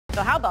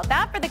So how about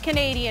that for the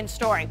Canadian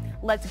story?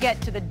 Let's get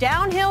to the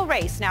downhill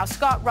race. Now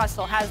Scott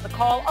Russell has the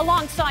call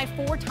alongside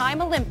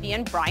four-time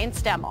Olympian Brian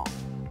Stemmel.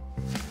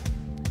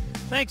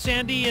 Thanks,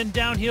 Andy. In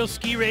downhill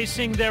ski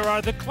racing, there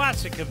are the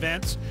classic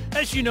events.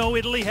 As you know,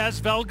 Italy has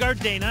Val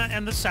Gardena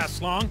and the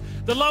Sasslong.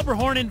 The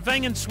Lauberhorn in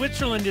Wengen in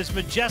Switzerland is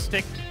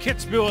majestic.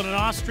 Kitzbühel in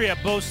Austria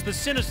boasts the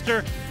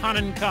sinister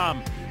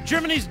Hahnenkamm.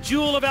 Germany's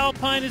jewel of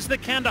Alpine is the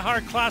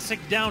Kandahar Classic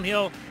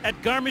downhill at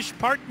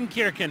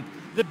Garmisch-Partenkirchen.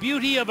 The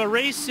beauty of a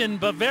race in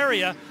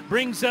Bavaria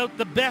brings out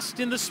the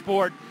best in the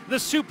sport, the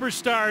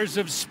superstars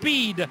of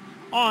speed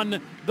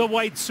on the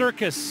White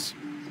Circus.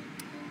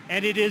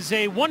 And it is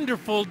a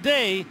wonderful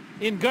day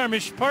in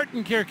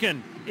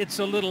Garmisch-Partenkirchen. It's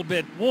a little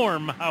bit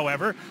warm,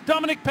 however.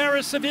 Dominic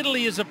Paris of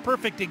Italy is a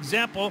perfect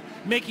example,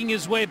 making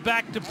his way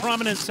back to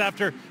prominence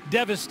after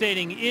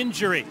devastating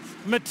injury.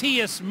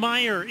 Matthias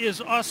Mayr is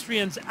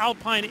Austrian's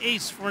Alpine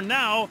ace for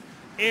now,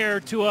 heir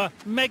to a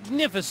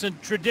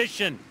magnificent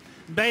tradition.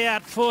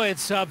 Beat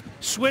Feuz of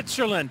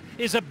Switzerland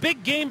is a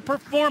big game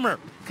performer,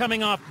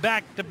 coming off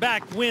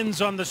back-to-back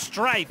wins on the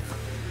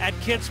strife at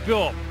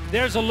Kitzbühel.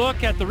 There's a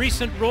look at the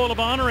recent Roll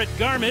of Honor at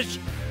Garmisch.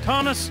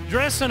 Thomas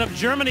Dressen of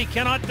Germany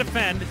cannot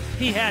defend.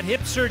 He had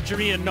hip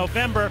surgery in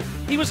November.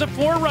 He was a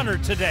forerunner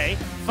today.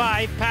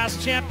 5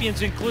 past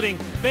champions, including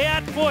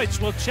Beat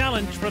Feuz, will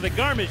challenge for the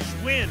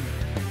Garmisch win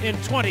in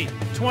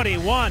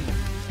 2021.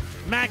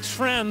 Max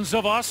Franz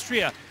of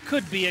Austria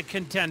could be a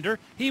contender.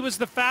 He was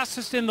the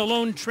fastest in the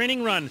lone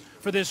training run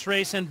for this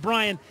race. And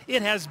Brian,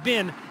 it has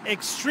been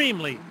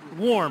extremely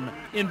warm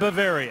in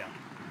Bavaria.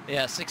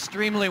 Yes,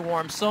 extremely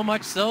warm, so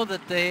much so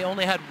that they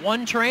only had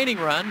one training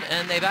run,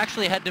 and they've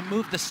actually had to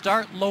move the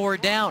start lower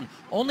down,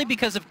 only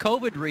because of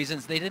COVID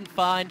reasons. They didn't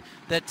find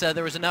that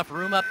there was enough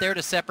room up there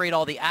to separate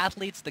all the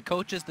athletes, the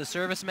coaches, the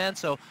servicemen,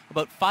 so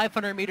about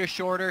 500 meters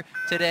shorter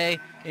today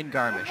in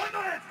Garmisch.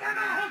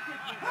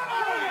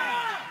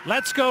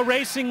 Let's go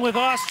racing with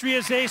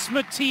Austria's ace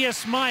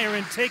Matthias Mayr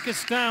and take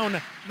us down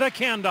the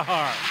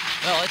Kandahar.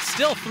 Well, it's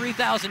still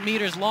 3,000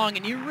 meters long,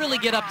 and you really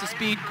get up to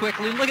speed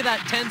quickly. Look at that,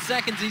 10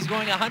 seconds. He's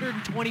going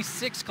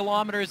 126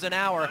 kilometers an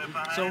hour,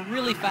 so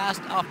really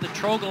fast off the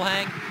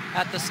Trogelhang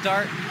at the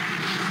start.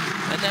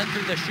 And then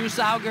through the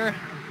Schussauger,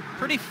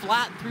 pretty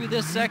flat through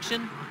this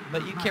section,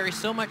 but you carry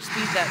so much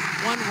speed that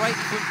one right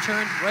foot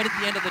turn right at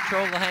the end of the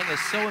Trogelhang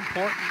is so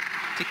important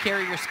to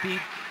carry your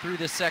speed through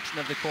this section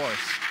of the course.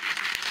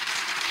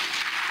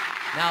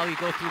 Now you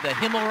go through the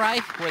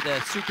Himmelreich, where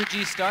the Super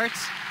G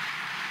starts.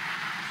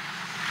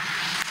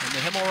 And the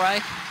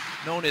Himmelreich,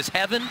 known as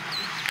heaven.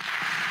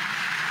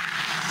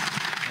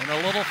 And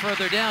a little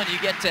further down, you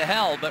get to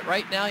hell. But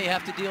right now, you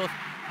have to deal with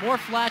more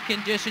flat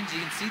conditions. You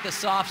can see the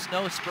soft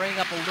snow spraying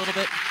up a little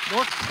bit.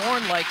 More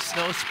corn-like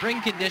snow,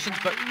 spring conditions,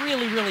 but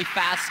really, really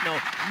fast snow.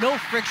 No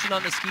friction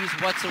on the skis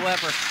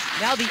whatsoever.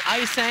 Now the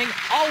ice hang,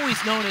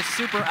 always known as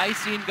super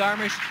icy in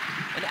Garmisch,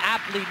 an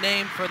aptly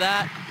named for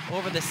that.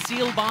 Over the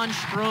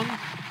Seilbahnsprung.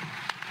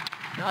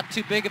 Not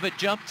too big of a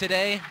jump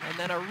today. And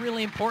then a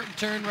really important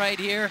turn right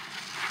here.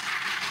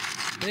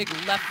 Big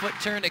left foot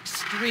turn,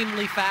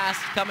 extremely fast,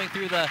 coming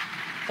through the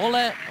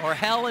Hölle, or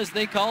hell as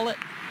they call it.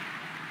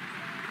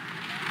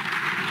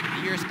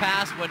 Years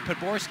past, when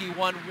Podborski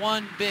won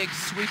one big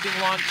sweeping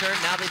long turn,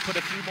 now they put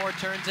a few more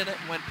turns in it.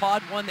 When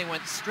Pod won, they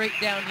went straight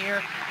down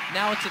here.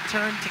 Now it's a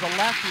turn to the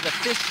left through the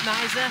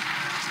Fischneise.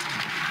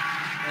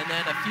 And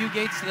then a few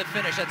gates to the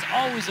finish. That's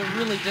always a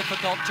really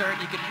difficult turn.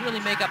 You can really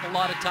make up a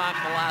lot of time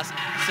in the last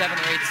 7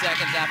 or 8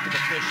 seconds after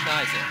the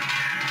Fischneise.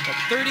 But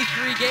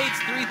 33 gates,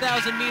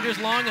 3,000 meters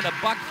long, and a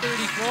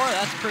 $1:34.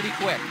 That's pretty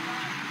quick.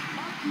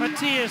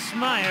 Matthias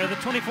Mayr, the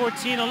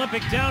 2014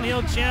 Olympic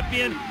downhill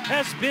champion,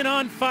 has been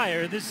on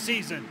fire this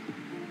season.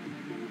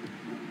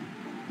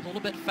 A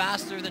little bit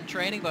faster than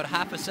training, about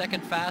half a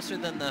second faster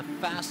than the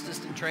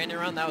fastest in training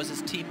run. That was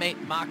his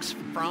teammate Max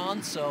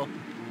Franz, so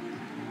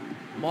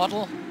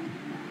model,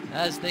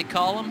 as they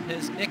call him,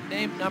 his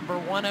nickname,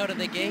 #1 out of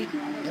the gate.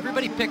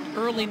 Everybody picked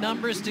early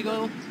numbers to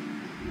go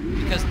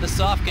because of the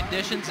soft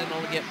conditions, and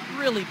it'll get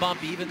really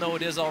bumpy, even though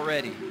it is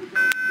already.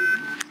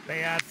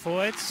 Beat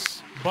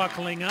Feuz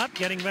buckling up,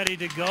 getting ready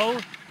to go.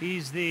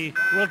 He's the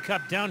World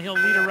Cup downhill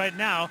leader right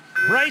now.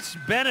 Bryce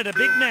Bennett, a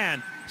big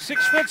man,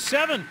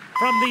 6'7"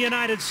 from the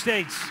United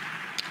States.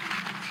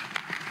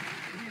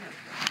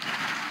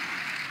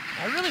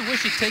 I really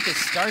wish he'd take his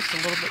starts a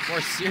little bit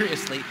more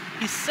seriously.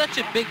 He's such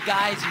a big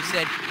guy, as you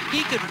said.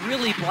 He could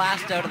really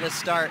blast out of the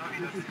start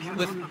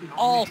with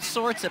all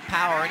sorts of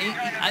power. And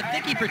I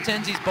think he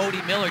pretends he's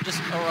Bodie Miller, just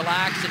a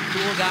relaxed and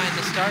cool guy in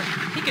the start.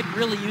 He could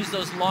really use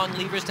those long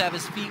levers to have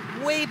his feet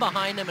way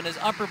behind him and his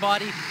upper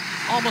body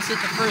almost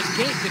at the first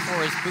gate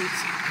before his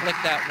boots flick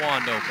that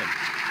wand open.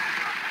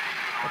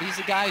 But he's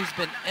a guy who's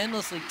been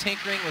endlessly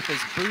tinkering with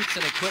his boots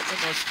and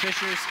equipment. Those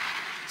Fischer's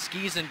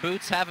skis and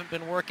boots haven't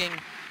been working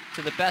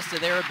to the best of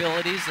their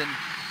abilities, and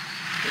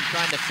been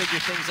trying to figure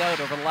things out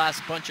over the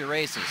last bunch of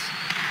races.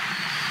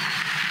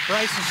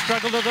 Bryce has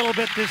struggled a little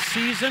bit this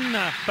season,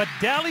 but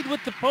dallied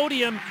with the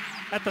podium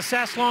at the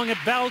Sasslong at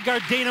Val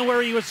Gardena,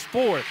 where he was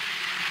 4th.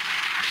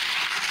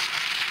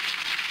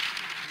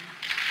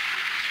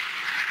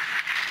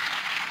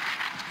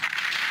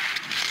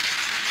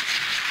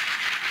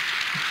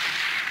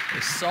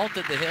 They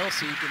salted the hill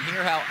so you can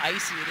hear how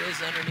icy it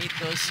is underneath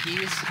those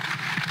skis.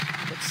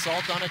 Put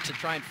salt on it to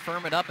try and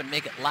firm it up and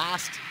make it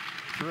last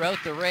throughout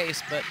the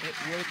race, but it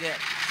will get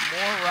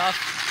more rough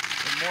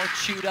and more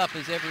chewed up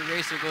as every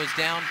racer goes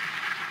down,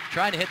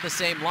 trying to hit the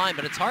same line,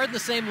 but it's hard in the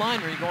same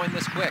line when you're going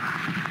this quick.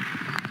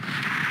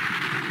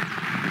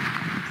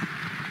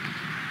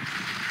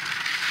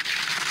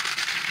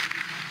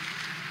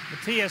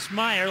 Matthias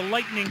Meyer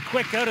lightning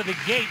quick out of the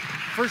gate.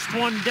 First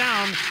one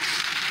down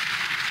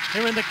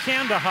here in the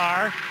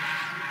Kandahar.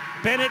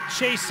 Bennett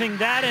chasing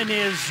that and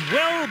is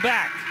well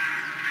back.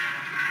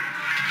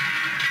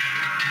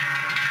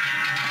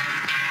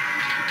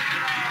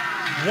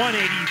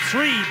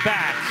 .183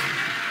 back.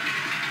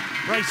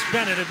 Bryce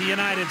Bennett of the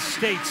United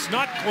States,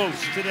 not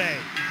close today.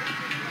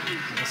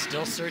 He's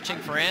still searching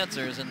for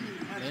answers and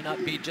may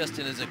not be just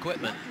in his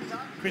equipment.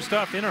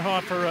 Christoph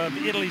Innerhofer of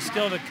Italy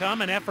still to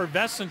come, an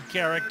effervescent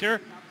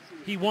character.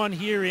 He won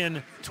here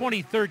in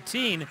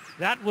 2013.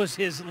 That was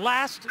his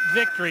last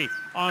victory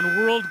on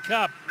World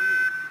Cup.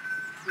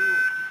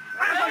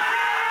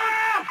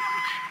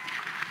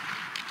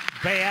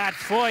 Beat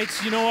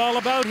Voits, you know all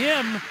about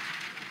him.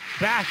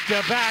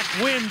 Back-to-back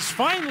wins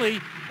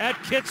finally at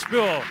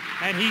Kitzbühel,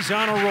 and he's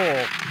on a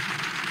roll.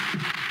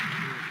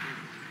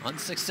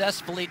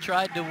 Unsuccessfully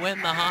tried to win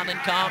the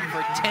Hahnenkamm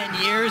for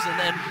 10 years and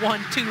then won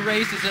 2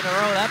 races in a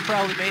row. That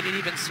probably made it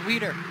even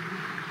sweeter.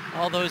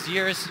 All those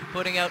years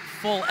putting out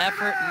full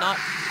effort, not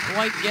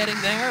quite getting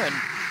there, and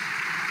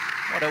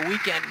what a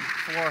weekend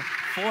for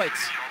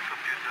Voits.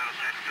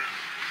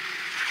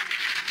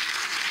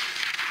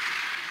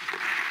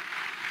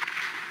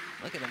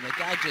 Look at him, the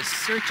guy just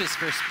searches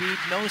for speed,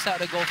 knows how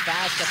to go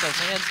fast, got those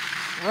hands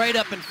right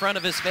up in front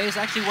of his face.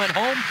 Actually went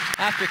home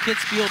after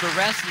Kitzbühel to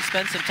rest and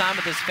spend some time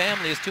with his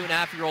family, his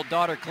 2.5-year-old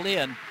daughter, Clea.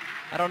 And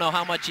I don't know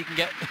how much you can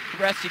get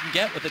rest you can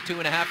get with a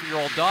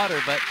 2.5-year-old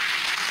daughter, but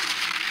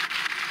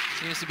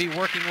seems to be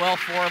working well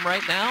for him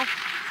right now.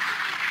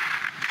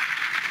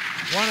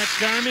 Won at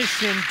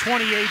Garmisch in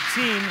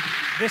 2018.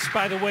 This,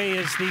 by the way,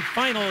 is the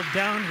final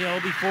downhill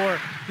before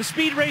the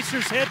speed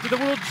racers head to the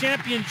World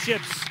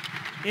Championships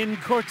in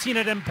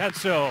Cortina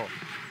d'Ampezzo.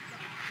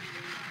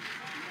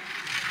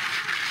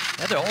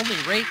 Yeah, they'll only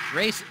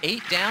race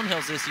 8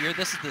 downhills this year.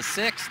 This is the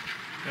 6th.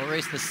 They'll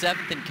race the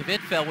 7th in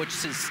Kvitfjell,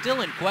 which is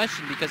still in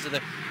question because of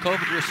the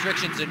COVID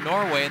restrictions in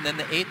Norway, and then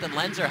the 8th in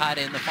Lenzerheide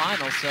in the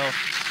final. So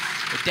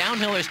the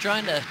downhillers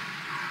trying to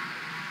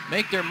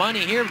make their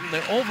money here from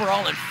the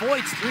overall, and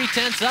Voits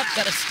 3/10 up.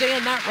 Got to stay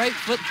on that right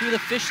foot through the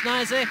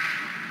Fischneise.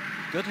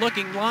 Good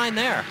looking line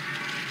there.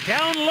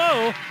 Down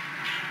low,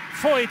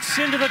 Voits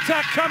into the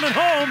tuck, coming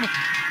home.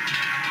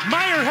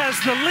 Meyer has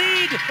the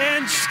lead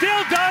and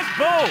still does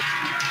both.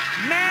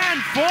 Man,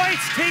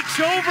 Voits takes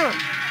over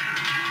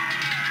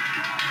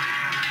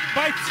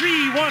by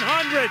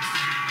 3/100ths.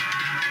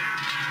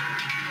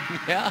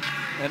 Yeah,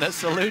 and a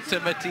salute to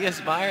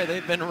Matthias Meyer.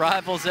 They've been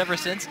rivals ever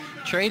since,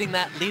 trading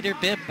that leader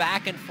bib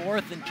back and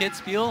forth in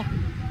Kitzbühel.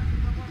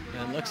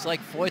 And looks like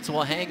Voits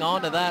will hang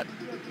on to that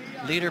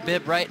leader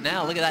bib right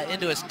now. Look at that,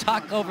 into his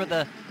tuck over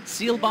the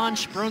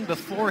Seilbahnsprung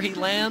before he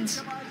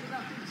lands.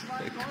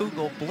 The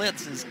Kugel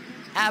Blitz is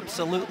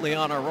absolutely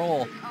on a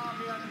roll.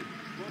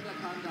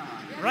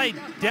 Right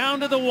down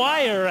to the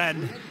wire,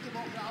 and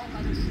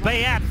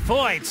Beat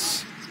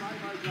Voits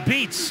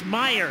beats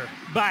Meyer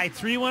by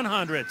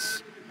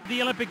 3/100ths.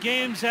 The Olympic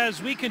Games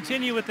as we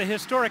continue with the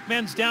historic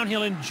men's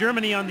downhill in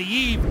Germany on the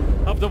eve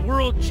of the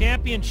World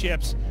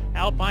Championships.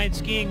 Alpine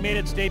skiing made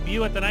its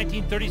debut at the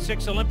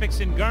 1936 Olympics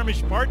in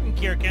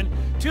Garmisch-Partenkirchen.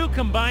 2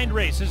 combined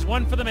races,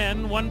 one for the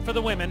men, one for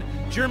the women.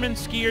 German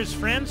skiers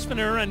Franz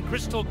Fenner and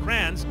Christel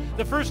Kranz,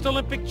 the first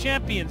Olympic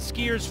champions,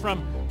 skiers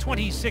from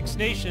 26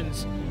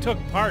 nations, took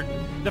part.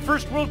 The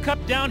first World Cup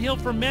downhill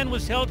for men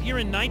was held here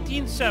in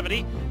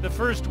 1970. The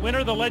first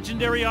winner, the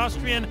legendary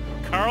Austrian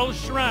Karl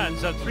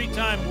Schranz, a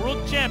 3-time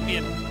world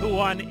champion who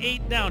won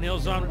 8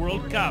 downhills on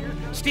World Cup.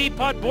 Steve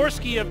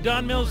Podborski of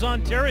Don Mills,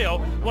 Ontario,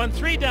 won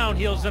 3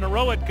 downhills in a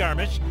row at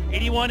Garmisch,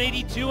 81,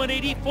 82, and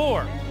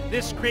 84.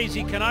 This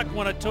crazy Canuck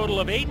won a total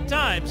of 8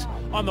 times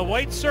on the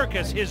White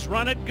Circus, his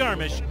run at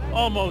Garmisch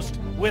almost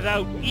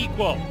without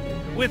equal.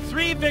 With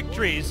 3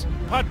 victories,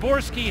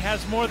 Podborski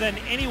has more than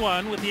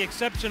anyone with the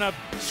exception of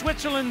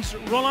Switzerland's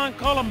Roland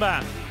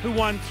Colombin, who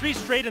won 3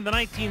 straight in the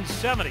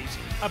 1970s.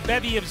 A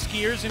bevy of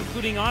skiers,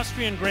 including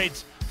Austrian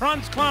greats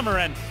Franz Klammer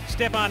and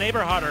Stefan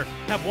Eberharter,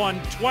 have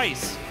won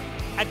twice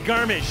at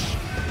Garmisch.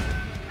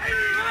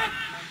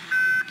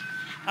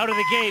 Out of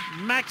the gate,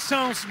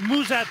 Maxence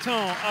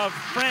Moussaton of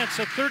France,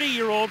 a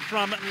 30-year-old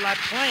from La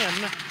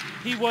Plaine.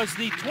 He was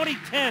the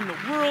 2010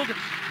 World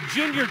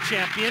Junior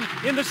Champion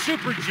in the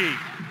Super G.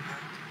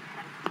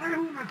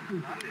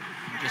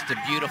 Just a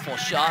beautiful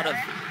shot of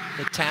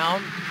the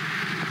town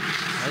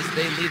as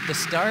they leave the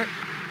start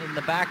in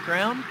the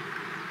background.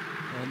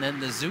 And then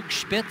the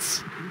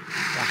Zugspitze,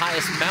 the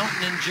highest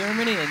mountain in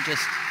Germany, and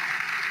just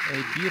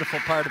a beautiful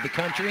part of the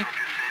country.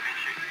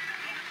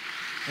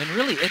 And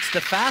really, it's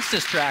the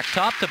fastest track,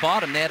 top to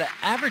bottom. They had an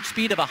average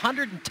speed of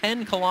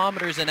 110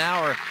 kilometers an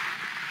hour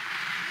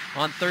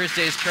on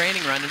Thursday's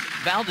training run. And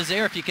Val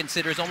d'Isere, if you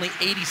consider, is only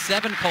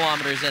 87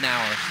 kilometers an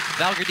hour.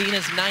 Val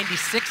Gardina's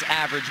 96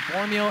 average.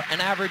 Bormio,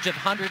 an average of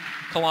 100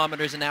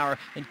 kilometers an hour.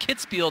 And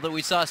Kitzbühel, that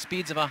we saw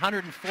speeds of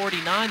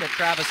 149 that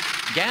Travis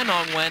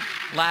Ganong went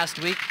last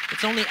week,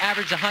 it's only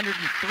averaged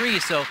 103.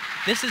 So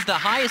this is the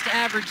highest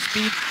average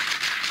speed,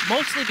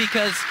 mostly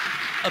because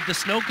of the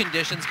snow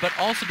conditions, but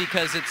also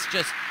because it's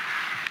just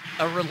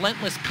a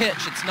relentless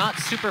pitch. It's not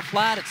super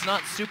flat, it's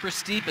not super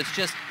steep, it's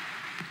just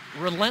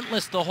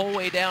relentless the whole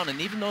way down. And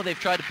even though they've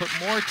tried to put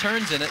more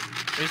turns in it,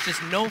 there's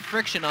just no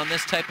friction on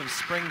this type of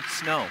spring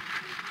snow.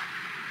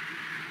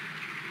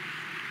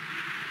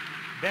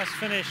 Best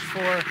finish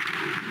for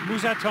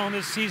Moussaton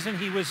this season.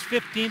 He was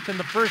 15th in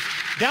the first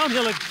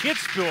downhill at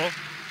Kitzbühel.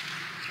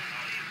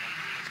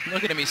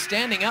 Look at him, he's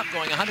standing up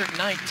going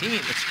 119.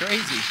 It's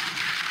crazy.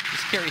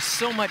 Just carries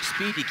so much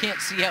speed, you can't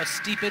see how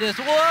steep it is.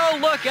 Whoa,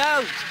 look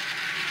out!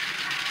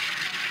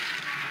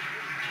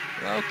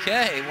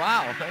 Okay,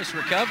 wow, nice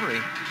recovery.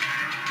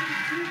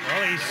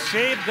 Well, he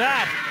saved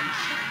that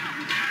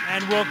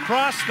and will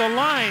cross the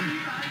line.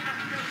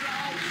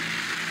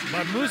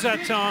 But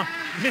Moussaton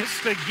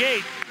missed the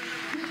gate.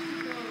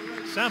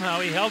 Somehow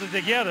he held it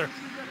together.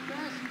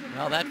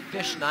 Well, that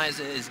Fischneise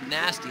is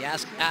nasty.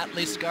 Ask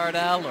Atley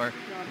Scardell or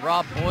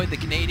Rob Boyd, the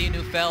Canadian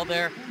who fell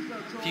there.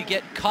 If you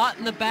get caught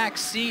in the back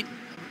seat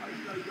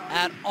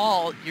at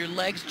all, your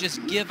legs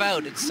just give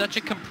out. It's such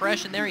a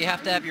compression there. You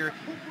have to have your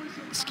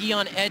ski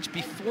on edge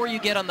before you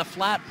get on the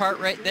flat part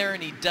right there,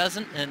 and he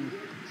doesn't. And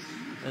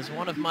as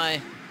one of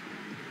my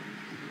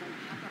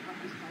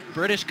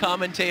British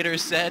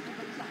commentators said,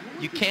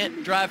 you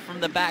can't drive from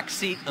the back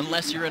seat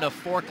unless you're in a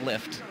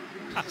forklift.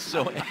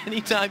 So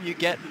anytime you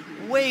get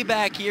way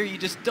back here, you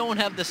just don't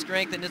have the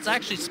strength. And it's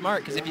actually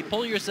smart, because if you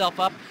pull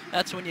yourself up,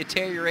 that's when you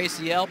tear your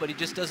ACL. But he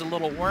just does a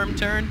little worm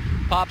turn,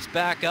 pops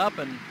back up,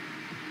 and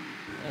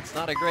that's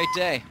not a great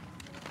day.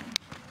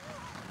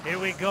 Here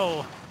we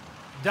go.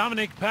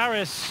 Dominic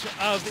Paris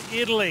of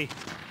Italy.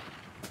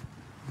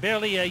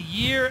 Barely a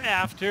year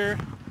after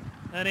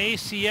an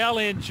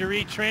ACL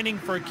injury, training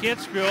for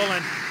Kitzbühel,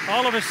 and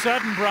all of a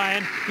sudden,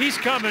 Brian, he's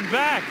coming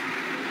back.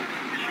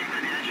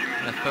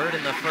 A third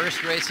in the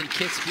first race in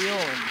Kitzbühel,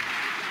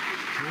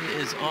 and he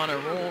is on a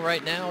roll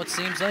right now, it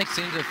seems like.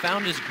 Seems to have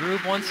found his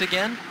groove once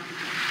again.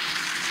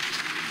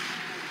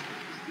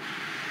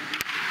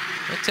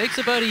 It takes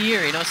about a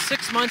year, you know,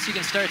 6 months you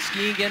can start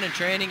skiing again and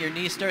training, your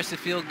knee starts to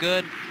feel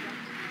good,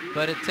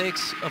 but it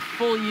takes a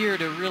full year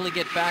to really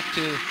get back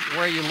to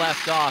where you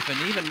left off, and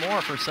even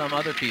more for some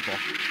other people.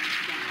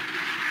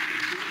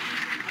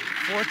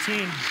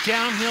 14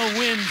 downhill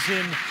wins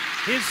in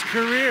his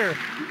career.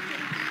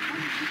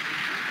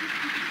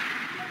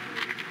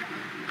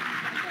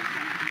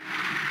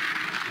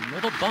 A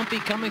little bumpy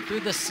coming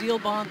through the seal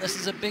bond. This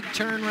is a big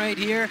turn right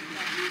here.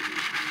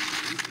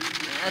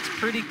 That's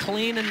pretty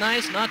clean and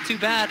nice, not too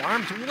bad.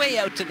 Arms way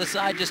out to the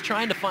side, just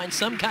trying to find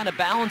some kind of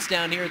balance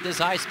down here at this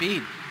high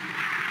speed.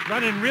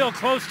 Running real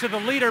close to the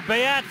leader,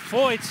 Beat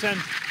Feuz, and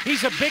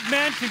he's a big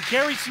man, can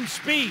carry some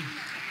speed.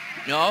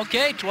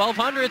 Okay,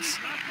 1200s.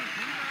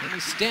 Can he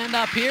stand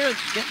up here,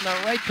 get in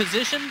the right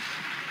position?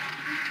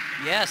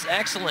 Yes,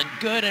 excellent,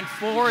 good and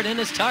forward in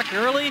his tuck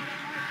early.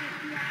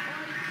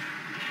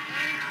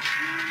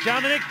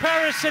 Dominic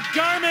Paris at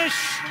Garmisch,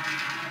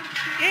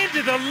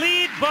 into the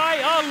lead by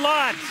a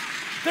lot.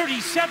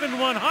 37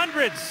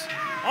 100ths,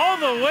 all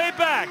the way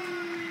back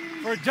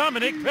for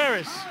Dominic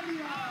Paris.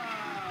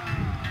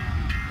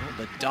 Well,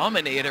 the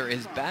Dominator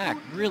is back.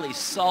 Really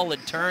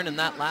solid turn in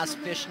that last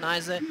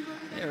Fischneise.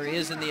 There he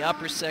is in the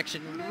upper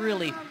section,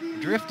 really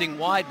drifting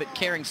wide, but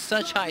carrying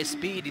such high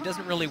speed. He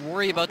doesn't really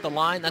worry about the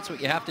line. That's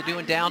what you have to do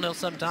in downhill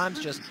sometimes.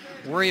 Just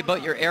worry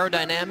about your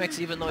aerodynamics,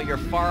 even though you're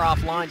far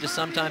off line. Just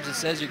sometimes it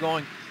says you're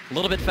going a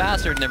little bit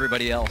faster than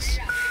everybody else.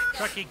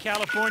 Truckee,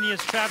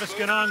 California's Travis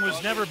Ganong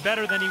was never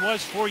better than he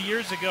was 4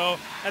 years ago.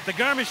 At the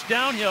Garmisch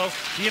Downhill,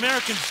 the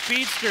American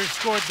speedster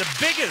scored the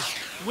biggest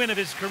win of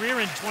his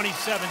career in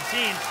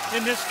 2017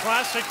 in this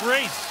classic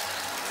race.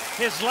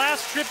 His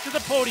last trip to the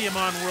podium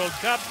on World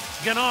Cup,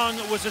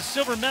 Ganong was a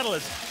silver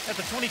medalist at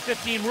the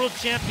 2015 World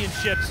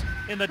Championships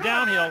in the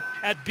downhill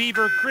at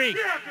Beaver Creek.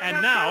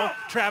 And now,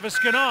 Travis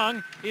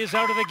Ganong is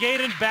out of the gate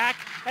and back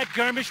at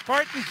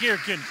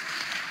Garmisch-Partenkirchen.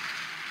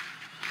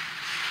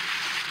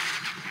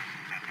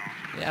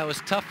 Yeah, it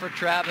was tough for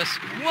Travis.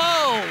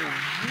 Whoa,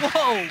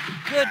 whoa,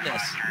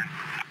 goodness.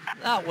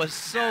 That was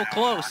so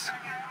close.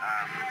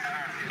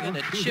 You're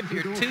gonna chip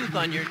your tooth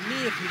on your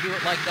knee if you do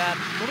it like that.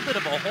 A little bit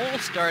of a hole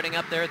starting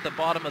up there at the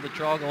bottom of the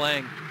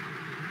Troggelang.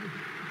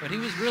 But he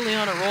was really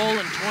on a roll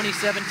in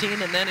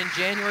 2017, and then in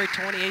January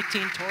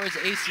 2018, tore his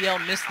ACL,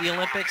 missed the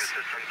Olympics.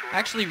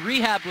 Actually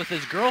rehabbed with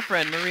his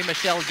girlfriend,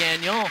 Marie-Michelle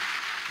Gagnon,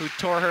 who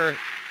tore her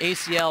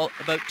ACL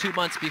about 2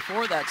 months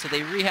before that, so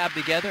they rehabbed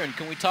together. And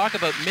can we talk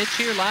about Mitch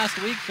here last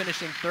week,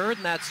 finishing third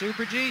in that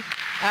Super G?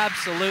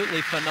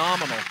 Absolutely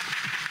phenomenal.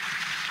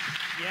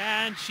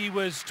 Yeah, and she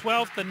was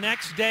 12th the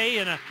next day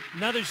in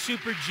another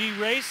Super G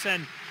race,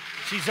 and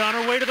she's on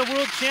her way to the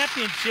World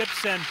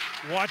Championships, and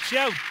watch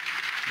out.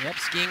 Yep,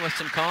 skiing with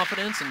some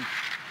confidence, and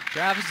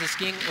Travis is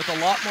skiing with a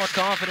lot more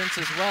confidence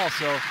as well,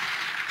 so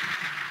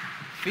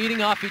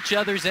feeding off each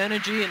other's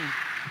energy and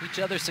each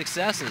other's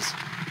successes.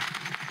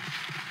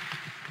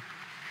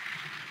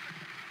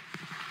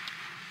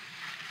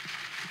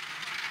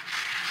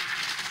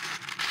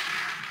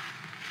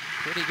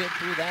 Pretty good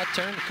through that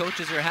turn. The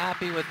coaches are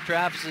happy with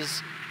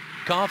Travis's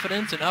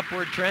confidence and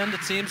upward trend,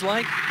 it seems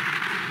like.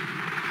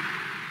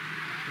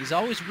 He's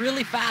always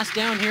really fast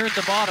down here at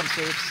the bottom,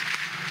 so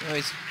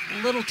he's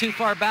a little too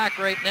far back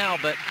right now,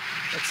 but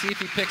let's see if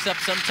he picks up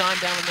some time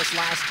down in this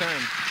last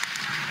turn.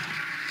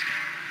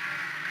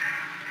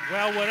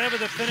 Well, whatever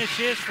the finish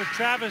is for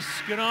Travis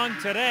Ganong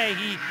today,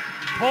 he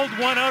pulled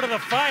one out of the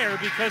fire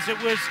because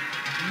it was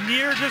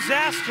near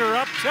disaster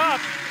up top.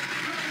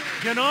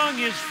 Ganong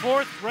is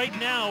fourth right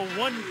now,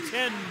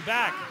 110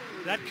 back.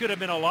 That could have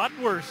been a lot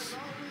worse.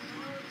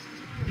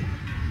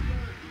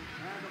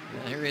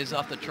 Well, here he is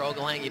off the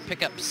Trogelhang. He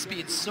pick up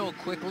speed so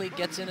quickly,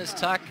 gets in his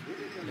tuck,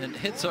 and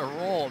hits a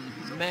roll.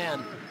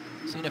 Man,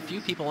 seen a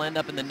few people end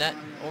up in the net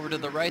over to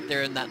the right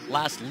there in that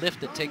last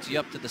lift that takes you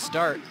up to the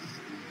start.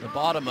 The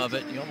bottom of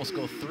it, you almost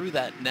go through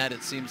that net.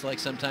 It seems like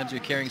sometimes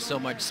you're carrying so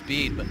much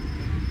speed, but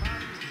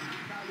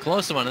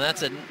close one, and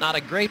that's not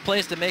a great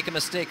place to make a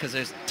mistake because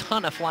there's a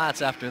ton of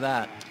flats after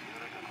that.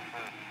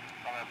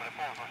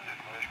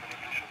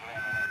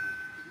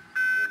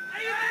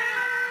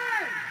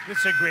 This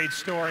is a great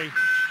story.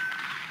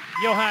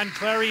 Johan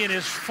Clary in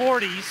his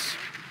 40s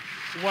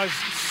was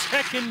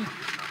second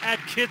at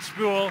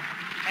Kitzbühel,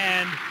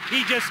 and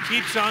he just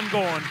keeps on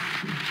going.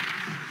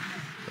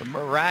 A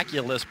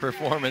miraculous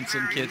performance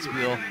in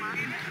Kitzbühel.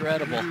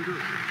 Incredible.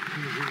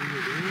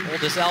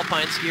 Oldest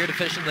alpine skier to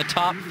finish in the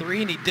top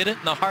 3, and he did it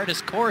in the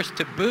hardest course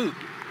to boot.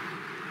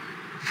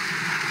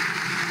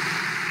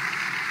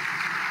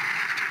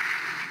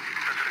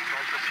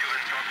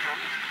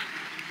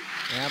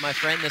 Yeah, my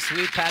friend, the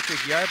Swede Patrick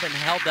Järben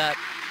held that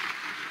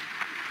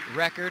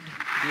record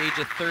at the age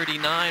of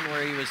 39,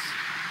 where he was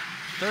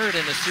third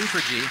in a Super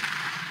G.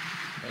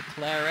 But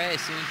Claret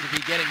seems to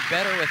be getting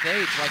better with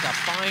age, like a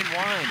fine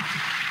wine,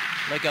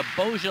 like a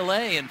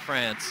Beaujolais in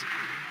France.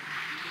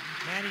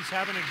 Man, he's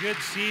having a good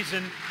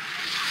season.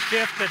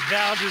 Fifth at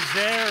Val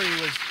d'Isère.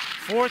 He was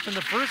fourth in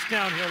the first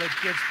downhill at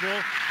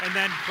Kitzbühel, and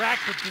then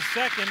cracked it to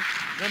second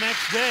the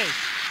next day.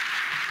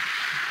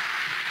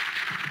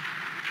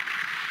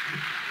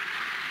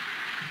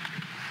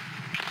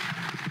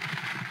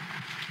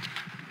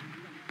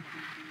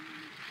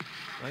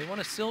 Well, he won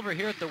a silver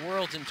here at the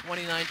Worlds in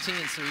 2019,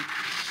 so he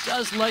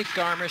does like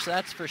Garmisch,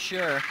 that's for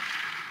sure.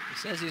 He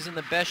says he's in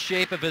the best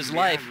shape of his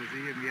life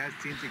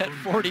at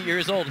 40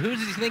 years old. Who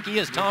does he think he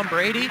is, Tom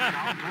Brady?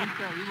 Yeah,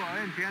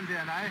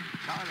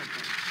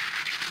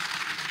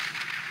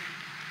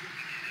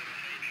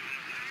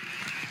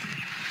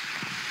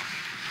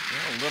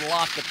 a little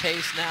off the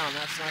pace now, and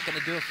that's not going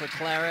to do it for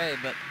Claret,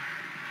 but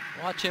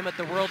watch him at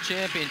the World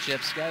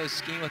Championships. Guy who's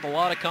skiing with a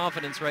lot of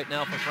confidence right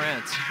now for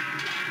France.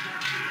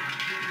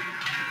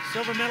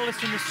 silver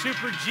medalist in the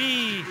Super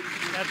G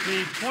at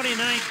the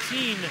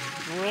 2019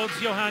 Worlds,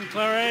 Johan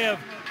Claret of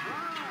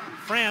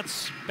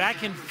France,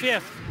 back in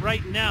fifth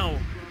right now.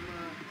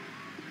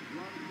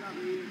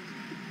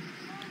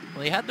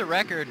 Well, he had the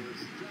record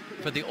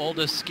for the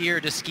oldest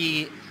skier to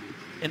ski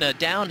in a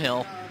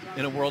downhill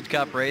in a World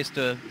Cup race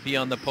to be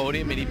on the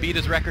podium, and he beat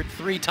his record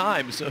 3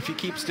 times. So if he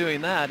keeps doing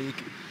that, he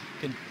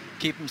can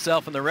keep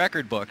himself in the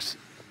record books.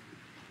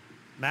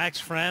 Max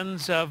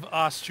Franz of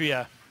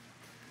Austria,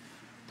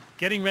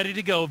 getting ready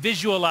to go,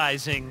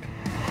 visualizing.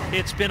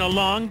 It's been a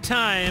long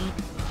time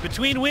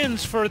between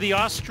wins for the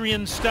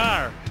Austrian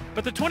star,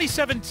 but the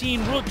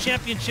 2017 World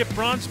Championship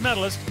bronze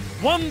medalist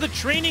won the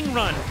training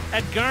run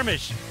at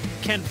Garmisch.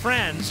 Can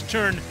Franz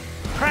turn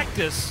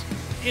practice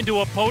into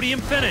a podium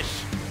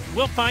finish?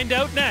 We'll find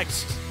out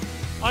next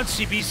on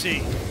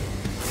CBC.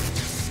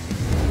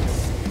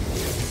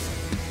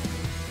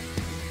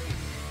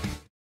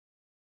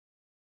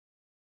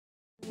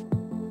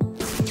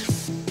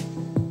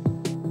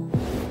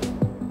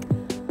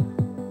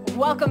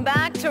 Welcome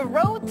back to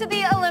Road to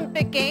the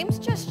Olympic Games.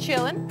 Just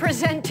chillin',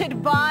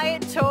 presented by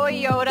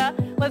Toyota.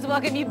 Let's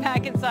welcome you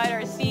back inside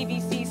our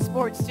CBC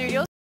Sports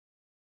Studios.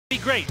 Be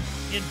great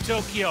in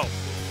Tokyo.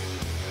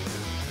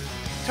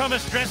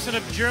 Thomas Dressen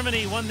of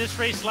Germany won this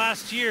race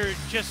last year,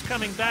 just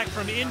coming back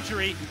from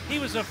injury. He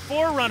was a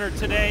forerunner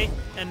today,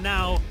 and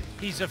now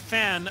he's a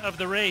fan of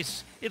the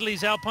race.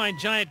 Italy's alpine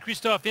giant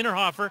Christoph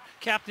Innerhofer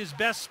capped his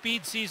best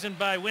speed season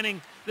by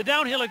winning the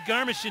downhill at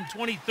Garmisch in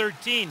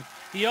 2013.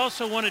 He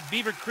also won at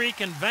Beaver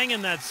Creek and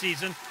Wengen that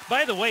season.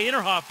 By the way,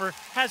 Innerhofer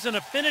has an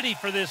affinity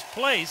for this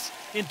place.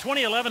 In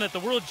 2011 at the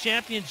World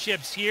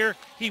Championships here,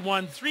 he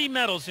won 3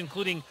 medals,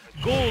 including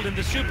gold in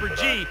the Super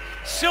G,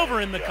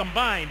 silver in the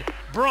combined,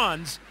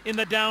 bronze in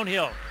the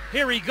downhill.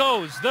 Here he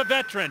goes, the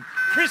veteran,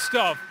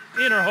 Christoph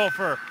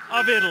Innerhofer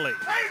of Italy.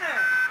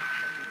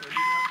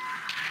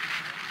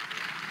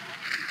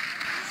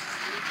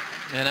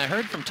 And I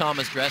heard from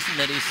Thomas Dressen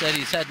that he said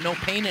he's had no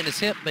pain in his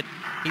hip, but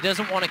he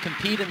doesn't want to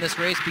compete in this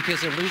race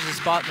because he'll lose his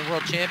spot in the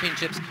World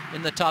Championships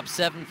in the top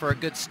 7 for a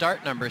good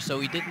start number. So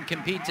he didn't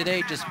compete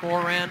today, just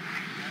 4 ran,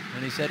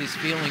 and he said he's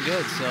feeling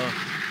good. So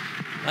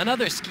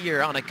another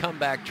skier on a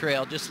comeback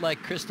trail, just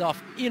like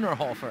Christoph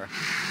Innerhofer.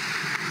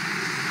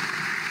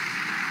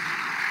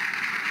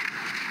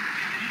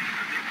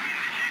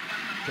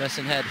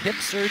 Dressen had hip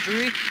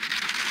surgery.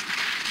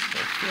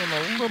 They're feeling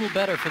a little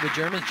better for the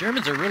Germans.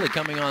 Germans are really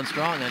coming on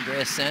strong.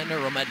 Andreas Sander,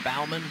 Romet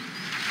Baumann,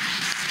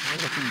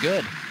 they're looking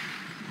good.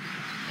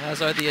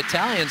 As are the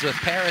Italians with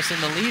Paris in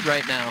the lead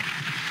right now.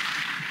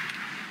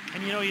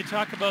 And you know, you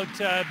talk about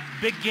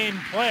big game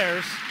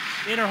players.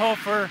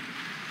 Innerhofer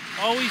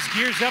always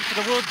gears up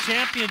for the World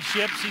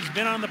Championships. He's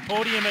been on the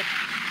podium at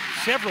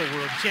several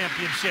World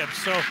Championships,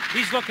 so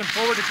he's looking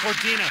forward to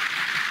Cortina.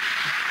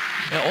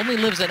 He only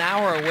lives an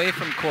hour away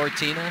from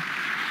Cortina,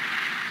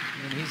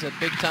 and he's a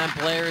big-time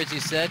player, as you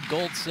said,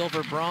 gold,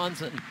 silver,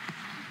 bronze, and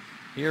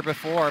here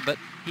before. But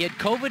he had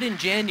COVID in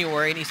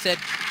January, and he said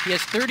he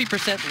has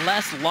 30%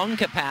 less lung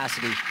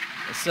capacity.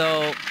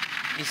 So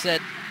he said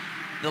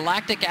the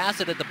lactic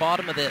acid at the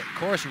bottom of the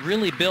course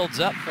really builds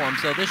up for him.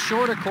 So this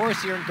shorter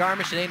course here in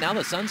Garmisch today, now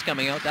the sun's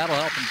coming out, that'll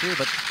help him too,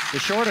 but the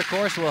shorter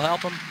course will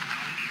help him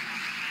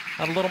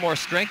have a little more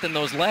strength in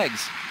those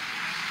legs.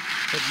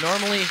 But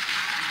normally,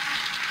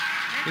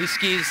 he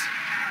skis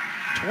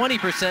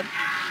 20%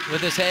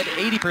 with his head,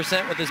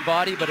 80% with his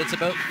body, but it's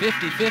about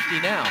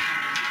 50-50 now.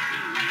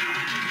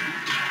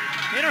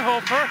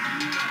 Innerhofer,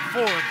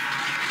 4th.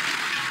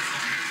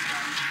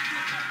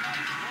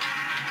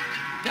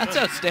 That's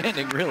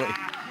outstanding, really.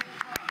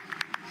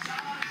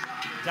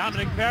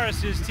 Dominic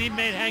Paris, his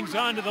teammate, hangs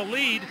on to the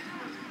lead.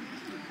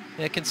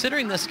 Yeah,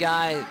 considering this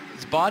guy,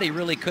 his body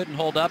really couldn't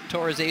hold up,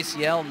 tore his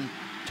ACL in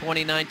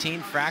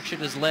 2019, fractured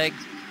his leg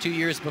 2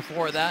 years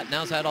before that,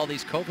 now's had all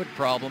these COVID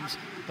problems.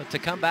 But to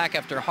come back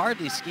after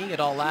hardly skiing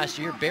at all last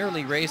year,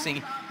 barely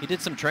racing, he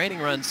did some training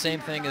runs, same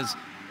thing as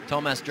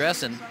Thomas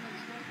Dressen.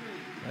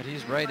 But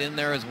he's right in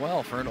there as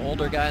well for an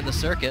older guy in the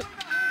circuit.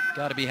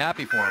 Got to be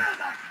happy for him.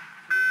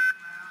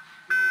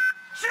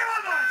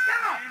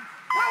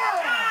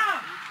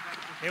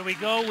 Here we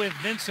go with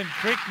Vincent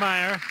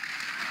Kriegmeier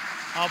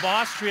of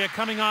Austria,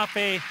 coming off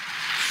a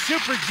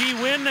Super G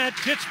win at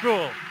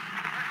Kitzbühel.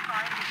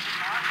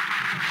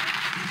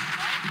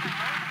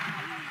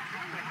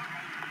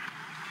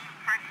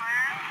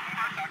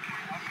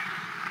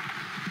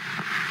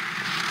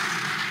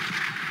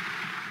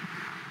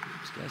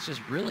 This guy's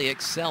just really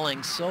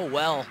excelling so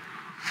well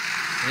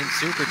in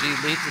Super G.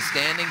 Leads the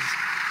standings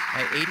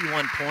by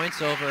 81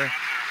 points over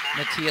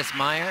Matthias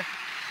Meyer.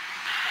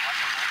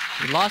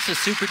 He lost the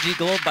Super G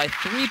Globe by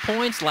 3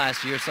 points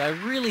last year, so I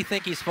really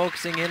think he's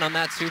focusing in on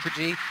that Super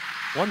G.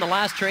 Won the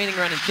last training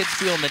run in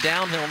Kitzbühel in the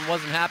downhill and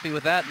wasn't happy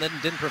with that, and then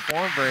didn't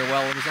perform very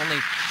well. It was only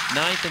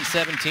 9th and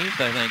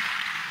 17th, I think.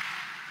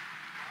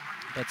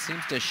 But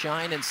seems to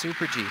shine in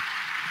Super G.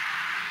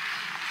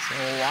 So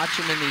we'll watch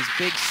him in these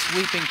big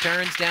sweeping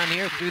turns down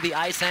here through the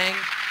ice hang.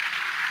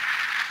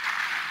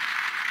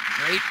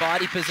 Great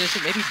body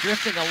position, maybe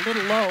drifting a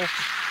little low.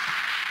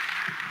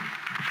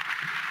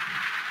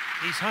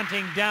 He's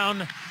hunting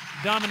down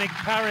Dominic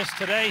Paris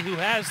today, who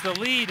has the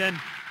lead,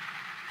 and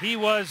he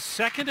was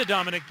second to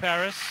Dominic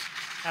Paris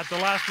at the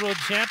last World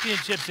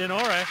Championships in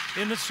Ora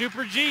in the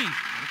Super G.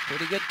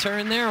 Pretty good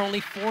turn there,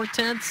 only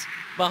 4/10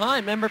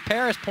 behind. Remember,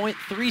 Paris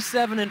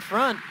 0.37 in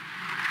front.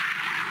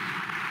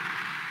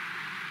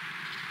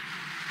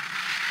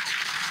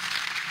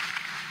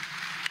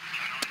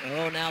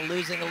 Oh, now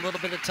losing a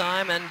little bit of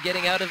time and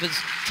getting out of his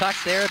tuck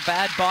there.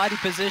 Bad body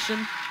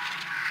position.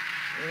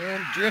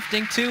 And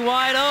drifting too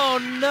wide. Oh,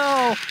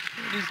 no.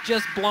 And he's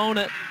just blown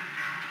it.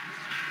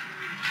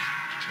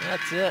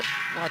 That's it.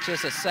 Watch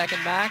this, a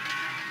second back.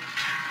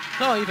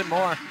 Oh, even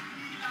more.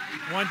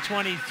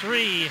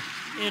 123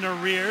 in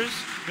arrears.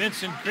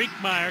 Vincent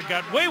Kriegmeier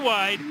got way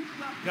wide,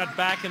 got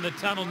back in the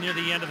tunnel near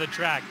the end of the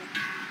track.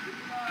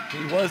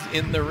 He was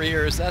in the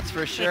rears, that's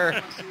for sure.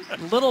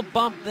 Little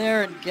bump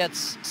there and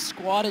gets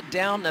squatted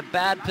down in a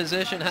bad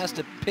position, has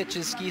to pitch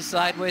his ski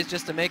sideways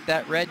just to make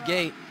that red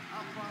gate.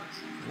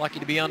 Lucky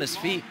to be on his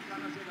feet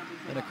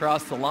and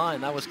across the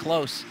line. That was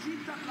close.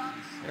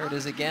 There it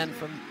is again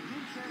from,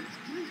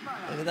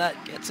 look at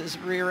that, gets his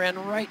rear end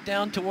right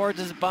down towards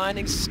his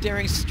bindings,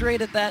 staring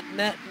straight at that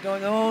net,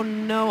 going, oh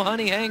no,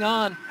 honey, hang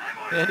on.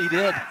 And he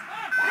did.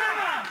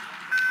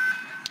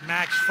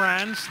 Max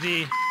Franz,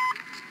 the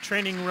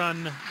training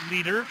run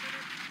leader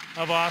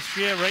of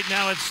Austria. Right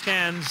now it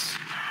stands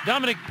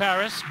Dominic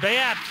Paris,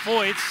 Beat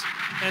Voits,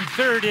 and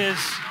third is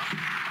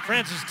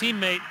France's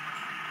teammate,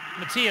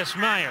 Matthias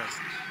Meyer.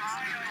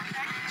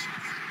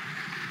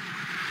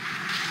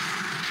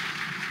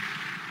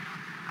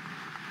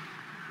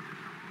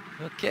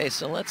 Okay,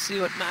 so let's see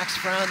what Max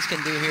Franz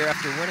can do here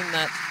after winning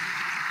that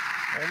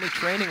only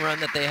training run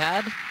that they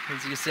had,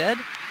 as you said.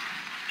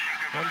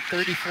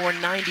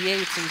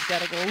 1:34.98, so he's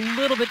got to go a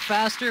little bit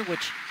faster,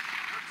 which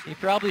he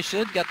probably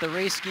should. Got the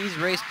race skis,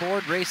 race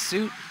board, race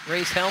suit,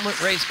 race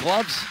helmet, race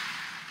gloves,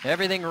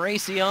 everything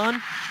racy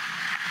on.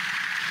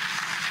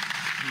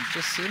 He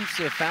just seems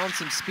to have found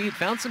some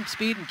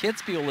speed in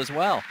Kitzbühel as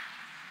well.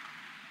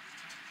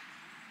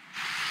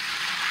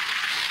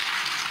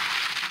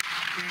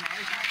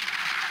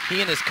 He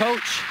and his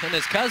coach and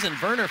his cousin,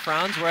 Werner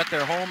Franz, were at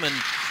their home in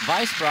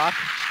Weissbach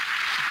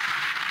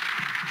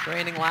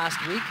training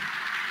last week.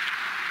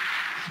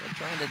 So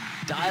trying to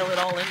dial it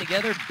all in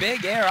together.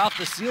 Big air off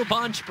the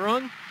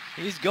Seilbahnsprung.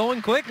 He's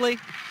going quickly.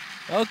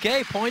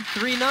 Okay,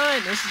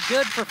 0.39. This is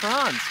good for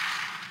Franz.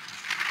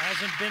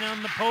 Hasn't been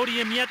on the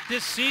podium yet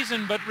this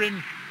season, but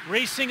been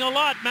racing a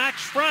lot. Max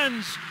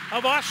Franz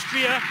of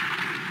Austria.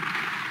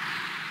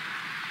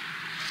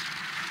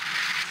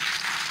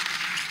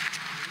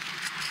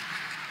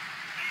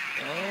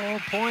 Oh,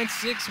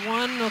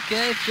 0.61.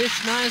 Okay,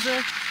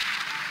 Fischneiser.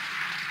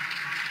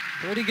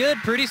 Pretty good,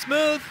 pretty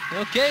smooth.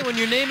 Okay, when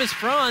your name is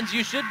Franz,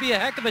 you should be a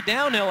heck of a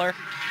downhiller.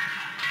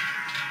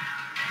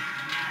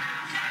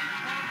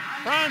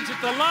 Franz at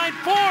the line,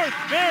 fourth.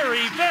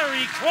 Very,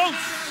 very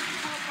close.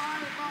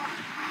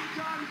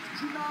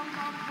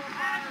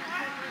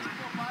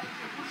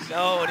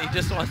 No, and he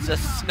just wants to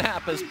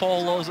snap his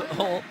pole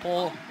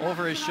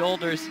over his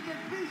shoulders.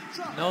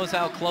 Knows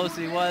how close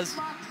he was.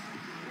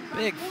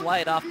 Big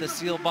flight off the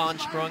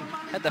Seilbahnsprung.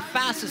 Had the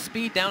fastest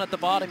speed down at the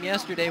bottom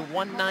yesterday,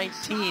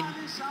 119.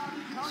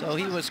 So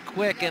he was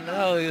quick, and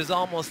oh, he was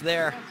almost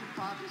there.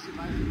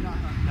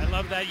 I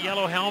love that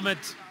yellow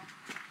helmet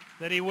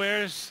that he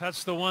wears.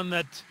 That's the one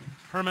that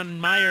Hermann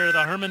Maier, the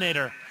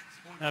Herminator,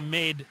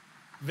 made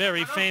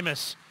very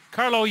famous.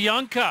 Carlo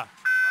Janka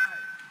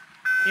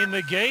in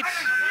the gates.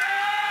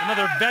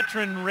 Another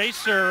veteran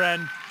racer,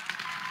 and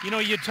you know,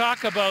 you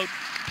talk about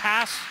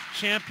past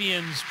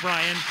champions,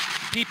 Brian,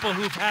 people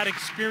who've had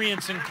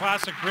experience in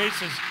classic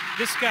races.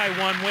 This guy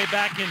won way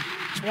back in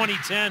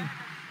 2010.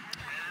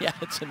 Yeah,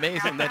 it's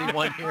amazing that he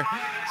won here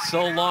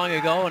so long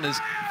ago, and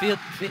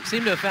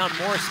seemed to have found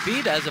more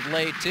speed as of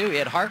late too. He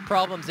had heart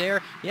problems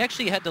there. He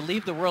actually had to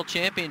leave the World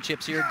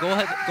Championships here, go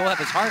have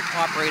his heart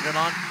operated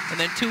on, and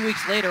then 2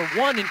 weeks later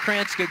won in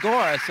Kranjska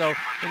Gora. So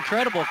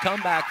incredible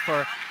comeback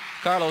for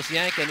Carlos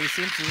Janka, and he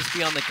seems to just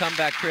be on the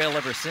comeback trail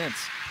ever since.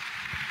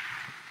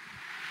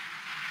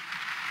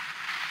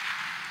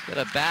 Got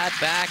a bad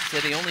back,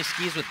 said he only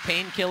skis with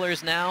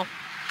painkillers now.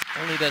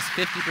 Only does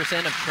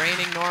 50% of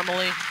training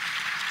normally.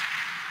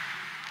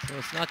 So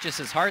it's not just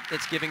his heart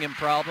that's giving him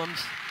problems.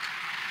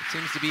 It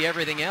seems to be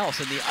everything else,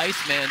 and the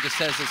Iceman just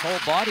has his whole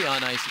body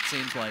on ice, it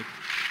seems like.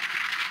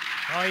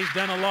 Oh, he's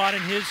done a lot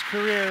in his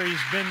career. He's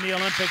been the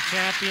Olympic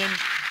champion,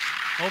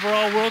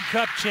 overall World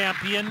Cup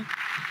champion,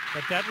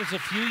 but that was a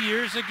few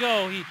years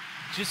ago. He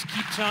just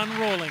keeps on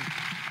rolling.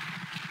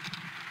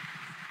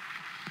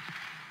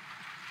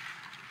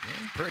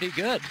 Yeah, pretty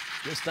good,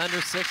 just under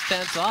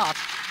 0.6 off.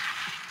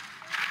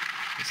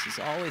 This has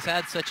always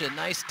had such a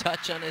nice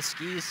touch on his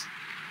skis,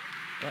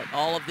 but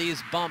all of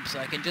these bumps,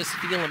 I can just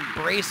feel him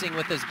bracing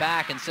with his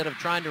back instead of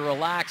trying to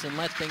relax and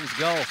let things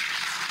go.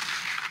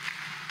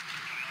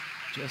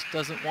 Just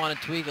doesn't want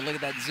to tweak it. Look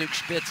at that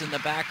Zugspitze in the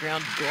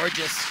background,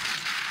 gorgeous.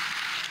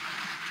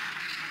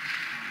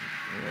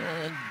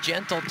 And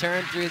gentle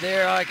turn through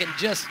there. Oh, I can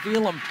just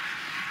feel him.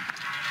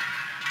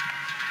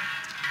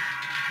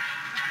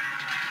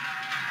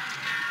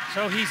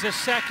 So he's a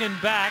second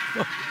back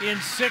in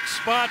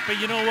 6th spot, but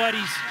you know what?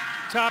 He's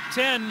top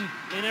 10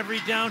 in every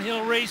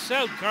downhill race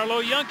out.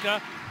 Carlo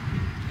Janka.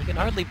 He can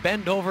hardly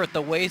bend over at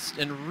the waist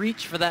and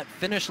reach for that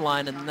finish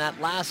line, and in that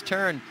last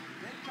turn,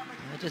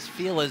 I just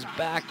feel his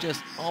back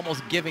just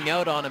almost giving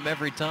out on him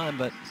every time,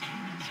 but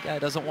this guy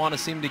doesn't want to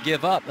seem to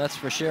give up, that's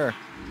for sure.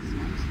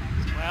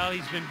 Well,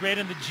 he's been great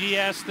in the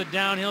GS, the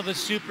downhill, the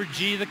Super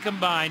G, the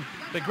combined.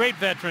 The great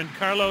veteran,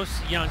 Carlos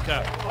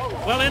Janka.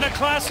 Well, in a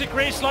classic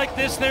race like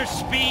this, there's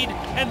speed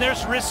and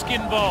there's risk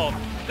involved.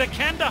 The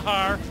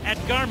Kandahar at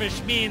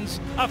Garmisch means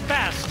a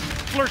fast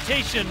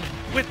flirtation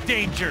with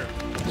danger.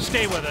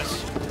 Stay with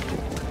us.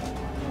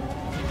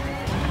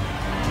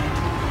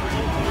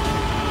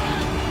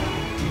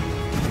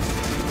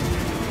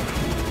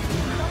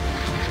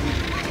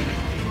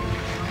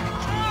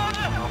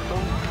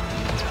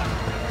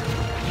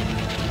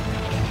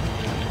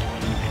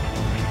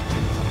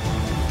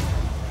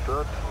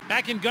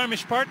 Back in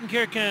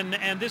Garmisch-Partenkirchen,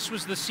 and this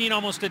was the scene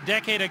almost a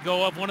decade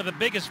ago of one of the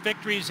biggest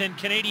victories in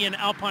Canadian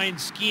alpine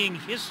skiing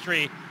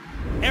history.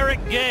 Eric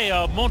Gay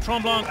of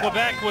Mont-Tremblant,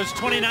 Quebec, was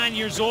 29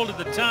 years old at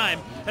the time.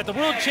 At the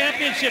World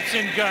Championships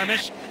in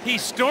Garmisch, he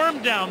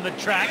stormed down the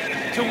track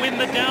to win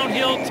the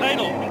downhill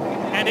title.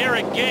 And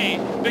Eric Gay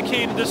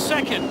became the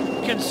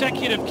second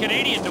consecutive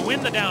Canadian to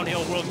win the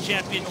downhill World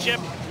Championship.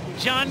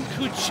 John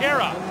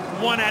Kuchera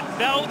won at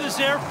Val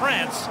d'Isère,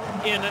 France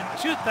in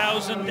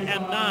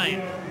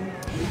 2009.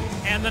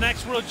 And the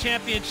next World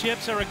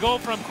Championships are a go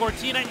from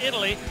Cortina,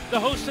 Italy, the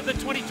host of the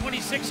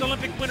 2026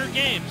 Olympic Winter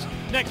Games.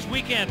 Next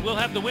weekend, we'll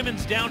have the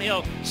women's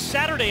downhill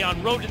Saturday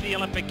on Road to the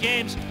Olympic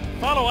Games.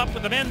 Follow up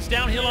with the men's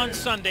downhill on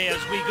Sunday as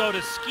we go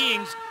to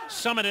skiing's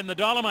summit in the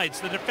Dolomites.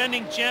 The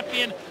defending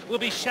champion will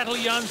be Kjetil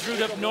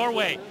Jansrud of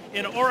Norway.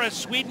 In Åre,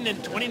 Sweden in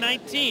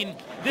 2019,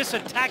 this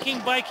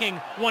attacking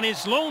Viking won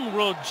his lone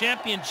World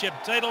Championship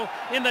title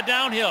in the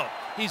downhill.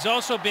 He's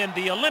also been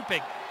the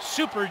Olympic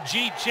Super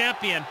G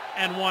champion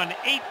and won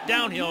 8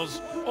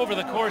 downhills over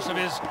the course of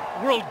his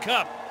World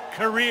Cup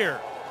career.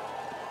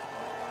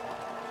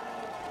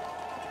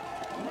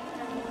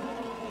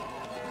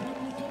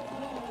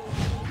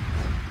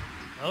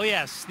 Oh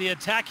yes, the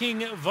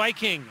attacking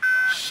Viking,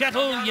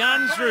 Kjetil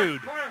Jansrud,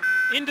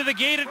 into the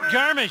gate at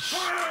Garmisch.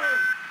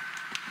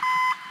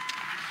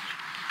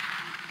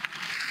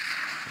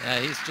 Yeah,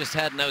 he's just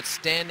had an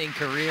outstanding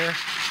career.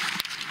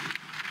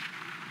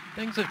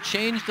 Things have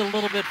changed a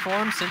little bit for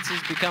him since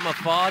he's become a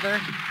father.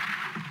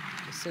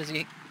 He says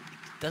he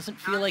doesn't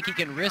feel like he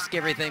can risk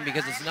everything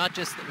because it's not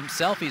just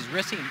himself he's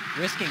risking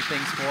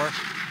things for,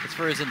 it's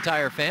for his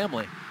entire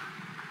family.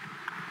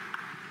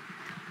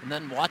 And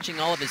then watching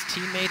all of his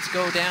teammates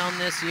go down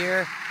this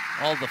year,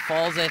 all the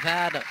falls they've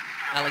had.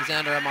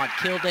 Alexander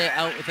Amat-Kilde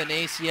out with an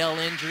ACL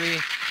injury.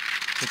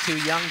 The 2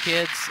 young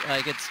kids,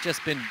 like, it's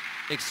just been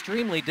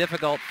extremely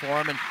difficult for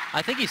him. And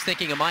I think he's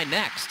thinking, am I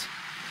next?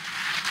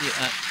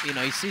 You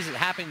know, he sees it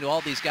happening to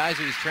all these guys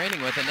who he's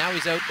training with, and now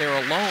he's out there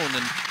alone.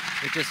 And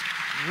it just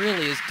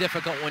really is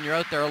difficult when you're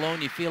out there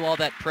alone. You feel all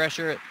that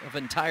pressure of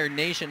an entire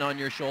nation on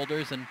your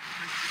shoulders. And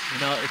you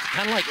know, it's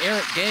kind of like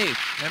Eric Gay.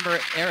 Remember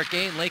Eric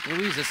Gay in Lake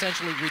Louise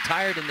essentially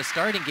retired in the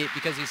starting gate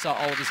because he saw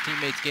all of his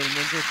teammates getting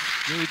injured.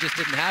 Knew he just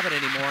didn't have it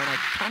anymore, and I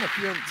kind of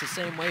feel it's the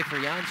same way for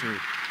Jansrud.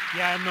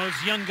 Yeah, and those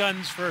young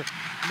guns for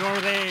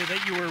Norway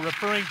that you were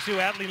referring to,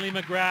 Atle Lee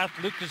McGrath,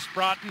 Lucas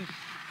Broughton,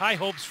 high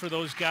hopes for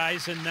those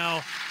guys, and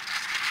now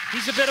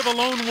he's a bit of a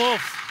lone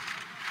wolf.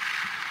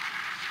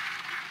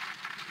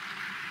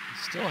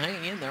 He's still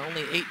hanging in there,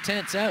 only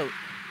 8/10 out.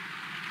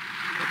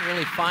 Couldn't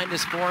really find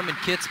his form in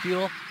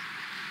Kitzbühel.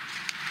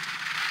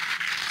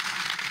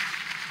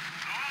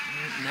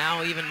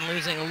 Now even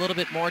losing a little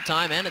bit more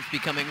time, and it's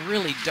becoming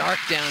really dark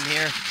down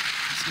here.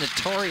 It's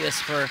notorious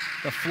for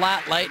the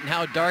flat light and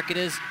how dark it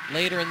is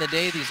later in the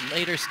day. These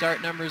later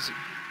start numbers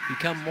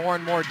become more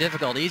and more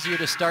difficult. Easier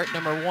to start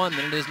number 1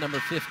 than it is number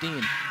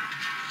 15.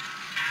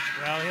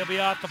 Well, he'll be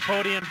off the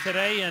podium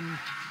today and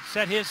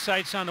set his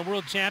sights on the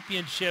World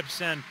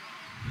Championships and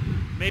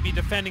maybe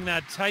defending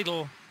that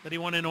title that he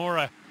won in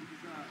Ora.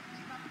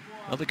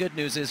 Well, the good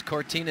news is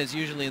Cortina is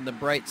usually in the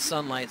bright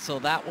sunlight, so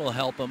that will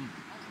help him.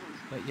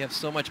 But you have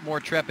so much more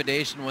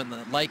trepidation when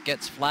the light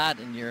gets flat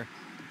and you're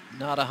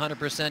not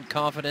 100%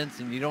 confident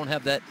and you don't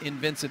have that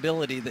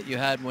invincibility that you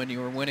had when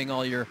you were winning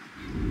all your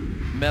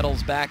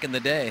medals back in the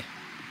day.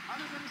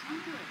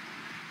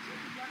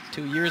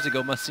 2 years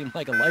ago must seem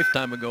like a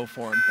lifetime ago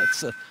for him.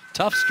 That's a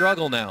tough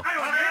struggle now.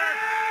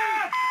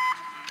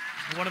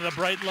 One of the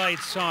bright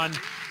lights on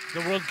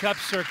the World Cup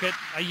circuit,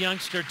 a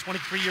youngster,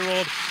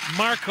 23-year-old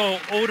Marco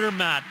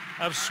Odermatt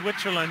of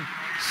Switzerland,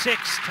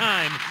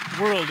 6-time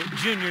world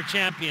junior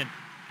champion.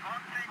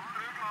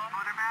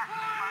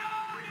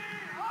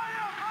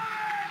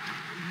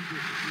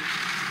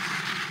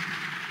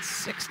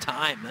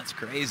 Six-time, that's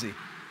crazy.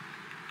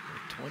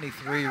 A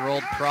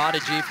 23-year-old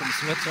prodigy from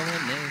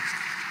Switzerland. They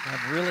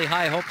have really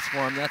high hopes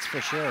for him, that's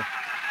for sure.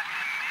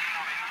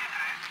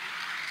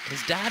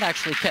 His dad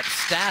actually kept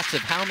stats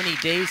of how many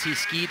days he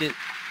skied it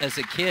as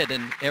a kid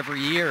and every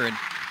year. And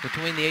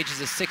between the ages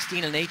of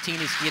 16 and 18,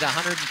 he skied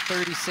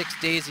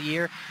 136 days a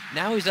year.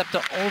 Now he's up to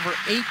over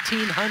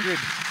 1,800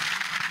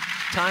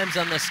 times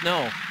on the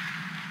snow.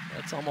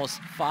 That's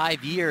almost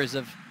 5 years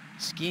of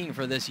skiing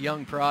for this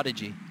young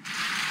prodigy.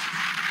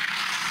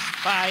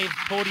 5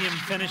 podium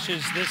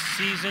finishes this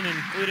season,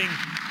 including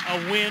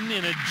a win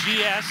in a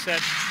GS at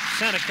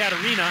Santa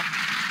Catarina.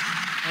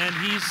 And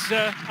he's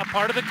a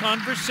part of the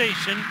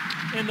conversation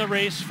in the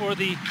race for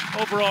the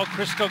overall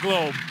Crystal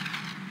Globe.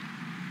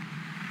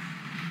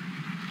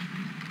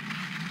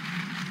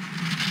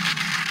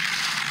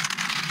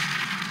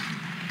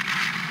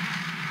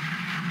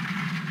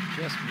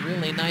 Just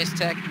really nice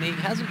technique.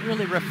 Hasn't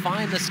really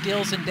refined the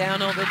skills in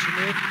downhill that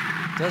you need.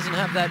 Doesn't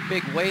have that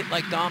big weight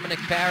like Dominic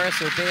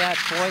Paris or Beat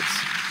Voits.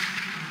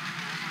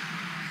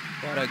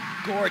 But a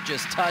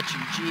gorgeous touch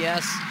in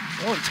GS.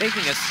 Oh, and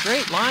taking a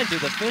straight line to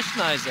the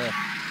Fischneise.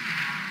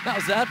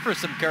 How's that for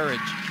some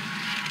courage?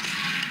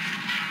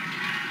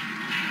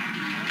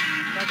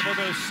 Talk about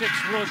those 6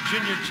 World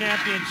Junior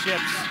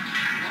Championships.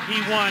 He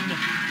won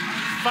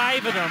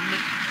 5 of them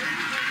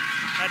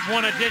at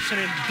one edition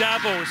in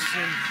Davos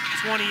in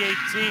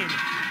 2018.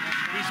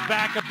 He's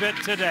back a bit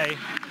today.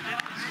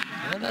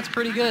 And that's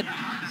pretty good.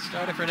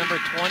 Started for number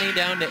 20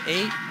 down to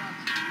 8.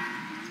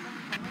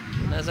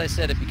 And as I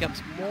said, it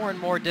becomes more and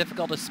more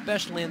difficult,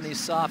 especially in these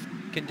soft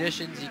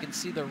conditions. You can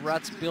see the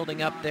ruts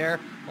building up there,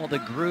 all the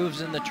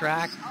grooves in the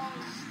track.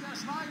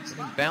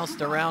 Getting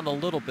bounced around a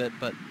little bit,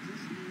 but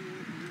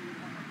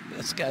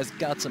this guy's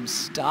got some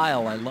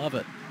style. I love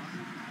it.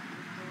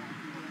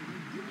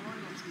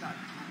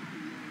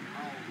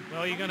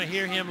 Well, you're going to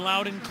hear him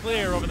loud and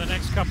clear over the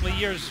next couple of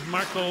years,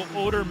 Marco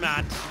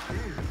Odermatt.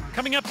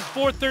 Coming up at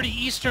 4:30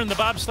 Eastern, the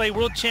Bobsleigh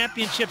World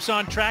Championships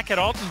on track at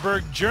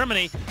Altenburg,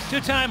 Germany.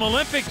 2-time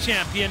Olympic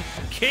champion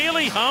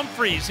Kaylee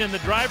Humphries in the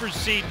driver's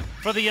seat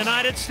for the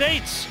United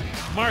States.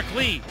 Mark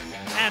Lee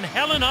and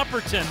Helen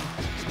Upperton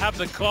have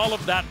the call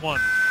of that one.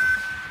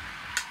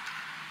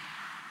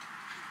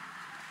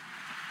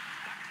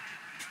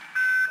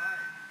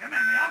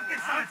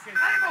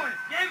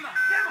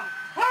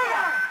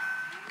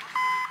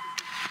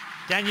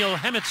 Daniel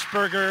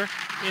Hemmetsberger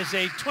is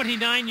a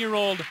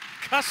 29-year-old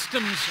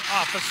customs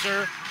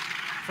officer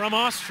from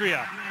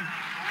Austria.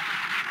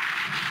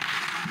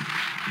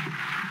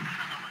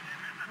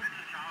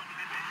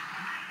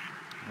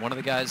 One of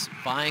the guys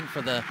vying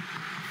for the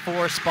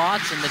 4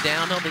 spots in the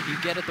downhill that you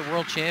get at the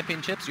World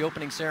Championships. The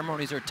opening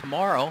ceremonies are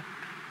tomorrow.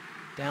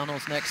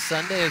 Downhill's next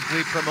Sunday as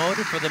we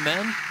promoted for the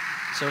men.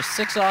 So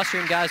 6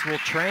 Austrian guys will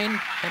train.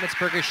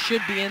 Hemmetsberger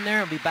should be in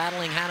there and be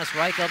battling Hannes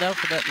Reichelt out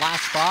for that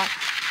last spot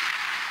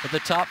for the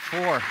top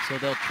 4. So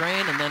they'll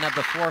train and then have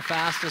the 4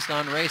 fastest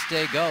on race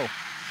day go.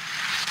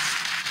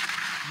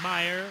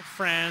 Meyer,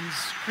 Franz,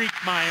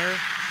 Kriegmeier,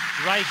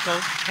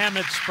 Reichelt,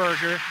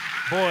 Hemmetsberger.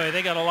 Boy,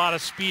 they got a lot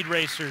of speed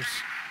racers.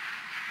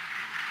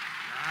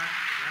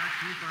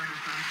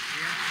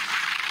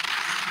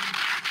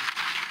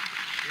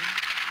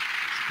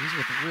 He's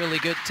with really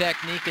good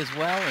technique as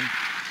well, and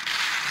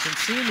you can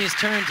see in these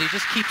turns he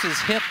just keeps his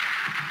hip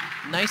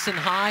nice and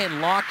high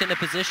and locked in a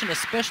position,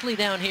 especially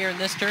down here in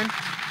this turn.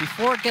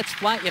 Before it gets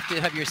flat, you have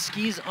to have your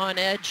skis on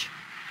edge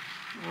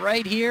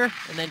right here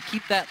and then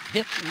keep that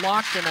hip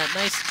locked in a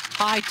nice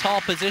high,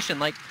 tall position.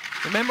 Like,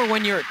 remember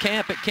when you're at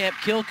Camp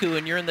Kilcoo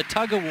and you're in the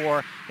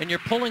tug-of-war and you're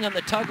pulling on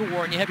the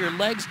tug-of-war and you have your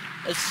legs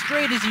as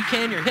straight as you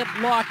can, your hip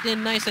locked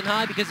in nice and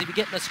high, because if you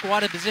get in a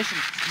squatted position,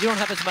 you don't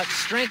have as much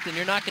strength and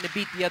you're not going to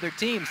beat the other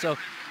team. So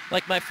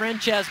like my friend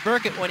Chaz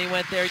Burkett when he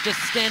went there, just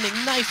standing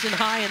nice and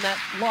high in that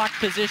locked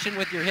position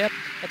with your hip.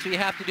 That's what you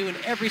have to do in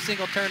every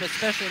single turn,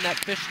 especially in that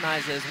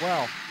Fischneise as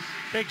well.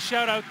 Big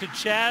shout out to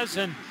Chaz,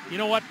 and you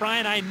know what,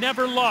 Brian? I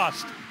never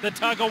lost the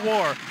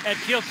tug-of-war at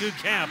Kilcoo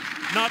Camp,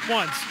 not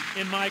once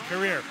in my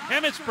career.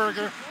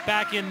 Hemmetsberger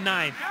back in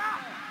 9th.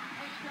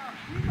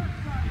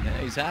 Yeah,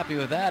 he's happy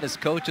with that. His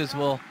coaches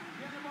will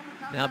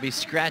now be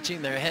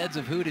scratching their heads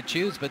of who to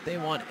choose, but they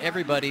want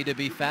everybody to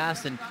be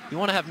fast, and you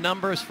want to have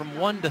numbers from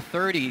 1 to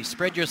 30.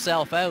 Spread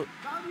yourself out,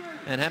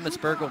 and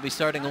Hemmetsberger will be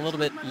starting a little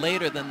bit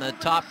later than the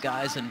top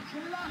guys, and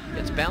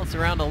gets bounced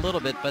around a little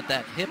bit, but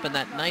that hip and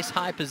that nice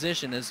high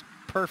position is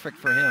perfect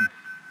for him.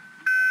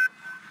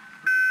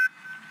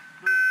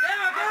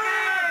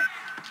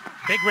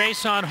 Big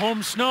race on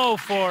home snow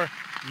for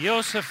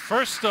Josef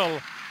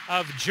Förstel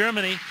of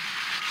Germany.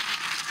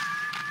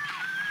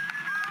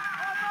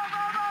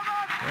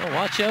 Well,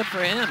 watch out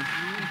for him.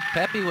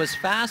 Pepe was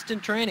fast in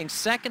training,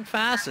 2nd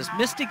fastest.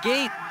 Missed a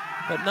gate,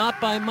 but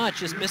not by much.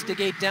 Just missed a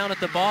gate down at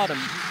the bottom.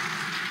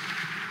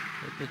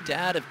 But the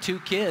dad of 2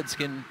 kids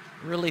can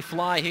really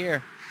fly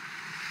here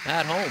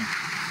at home.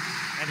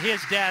 And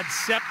his dad,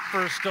 Sepp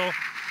Förstel,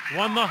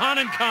 won the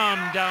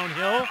Hahnenkamm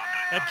downhill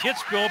at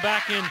Kitzbühel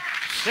back in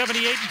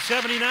 78 and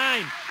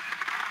 79.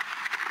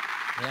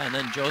 Yeah, and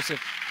then Joseph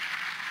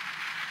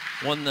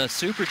won the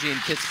Super G in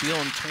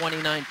Kitzbühel in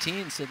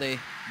 2019, so they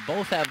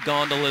both have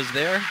gondolas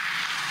there.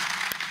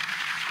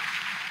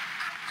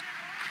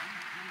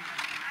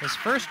 His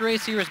first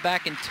race here was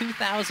back in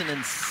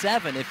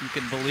 2007, if you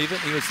can believe it.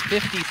 He was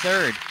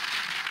 53rd,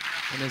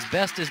 and his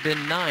best has been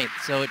 9th.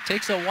 So it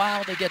takes a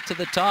while to get to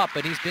the top,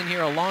 but he's been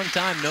here a long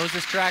time, knows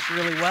this track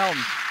really well, and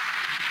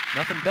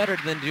nothing better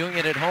than doing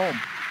it at home.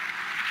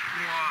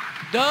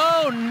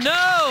 Oh,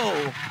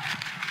 no!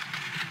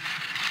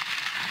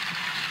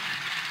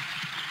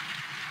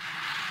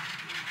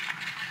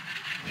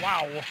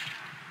 Wow.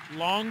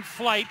 Long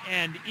flight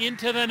and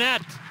into the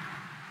net.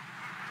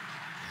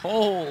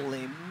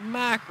 Holy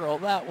mackerel,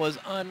 that was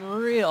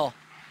unreal.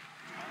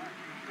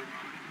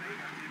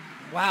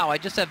 Wow, I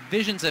just have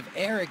visions of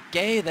Eric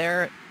Gay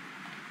there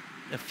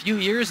a few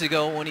years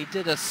ago when he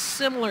did a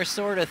similar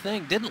sort of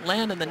thing. Didn't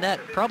land in the net,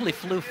 probably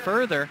flew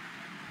further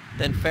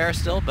than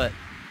Förstel, but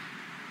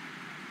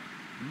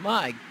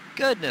my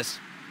goodness,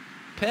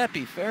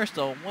 Pepe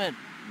Förstel went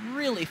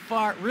really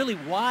far, really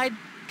wide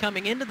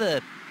coming into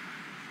the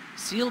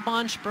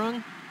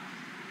Seilbahnsprung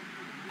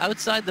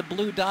outside the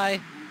blue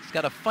die. He's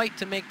got to fight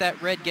to make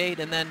that red gate,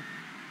 and then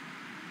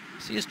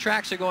see his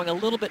tracks are going a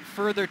little bit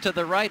further to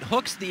the right,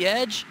 hooks the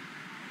edge,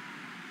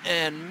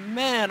 and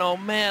man, oh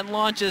man,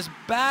 launches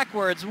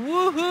backwards.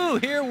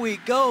 Woohoo, here we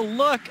go,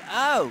 look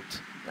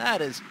out.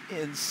 That is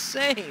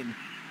insane.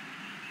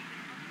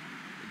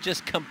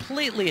 Just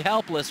completely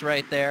helpless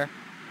right there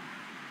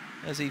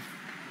as he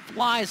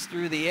flies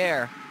through the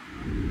air.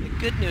 The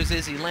good news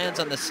is he lands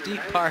on the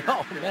steep part.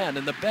 Oh man,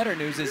 and the better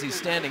news is he's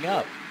standing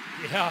up.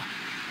 Yeah.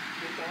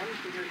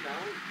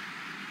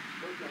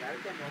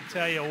 I'll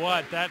tell you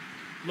what, that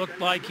looked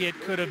like it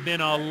could have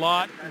been a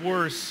lot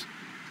worse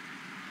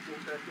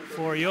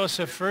for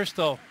Josef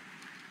Förstel.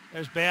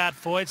 There's Beat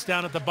Voits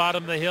down at the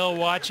bottom of the hill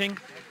watching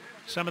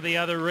some of the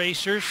other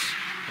racers.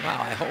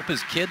 Wow, I hope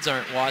his kids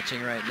aren't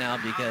watching right now,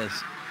 because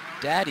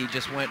Daddy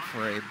just went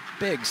for a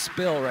big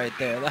spill right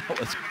there. That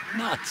was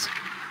nuts.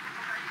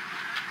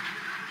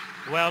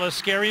 Well, a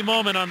scary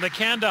moment on the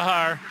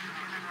Kandahar.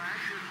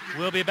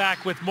 We'll be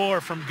back with more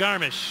from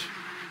Garmisch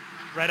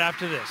right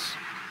after this.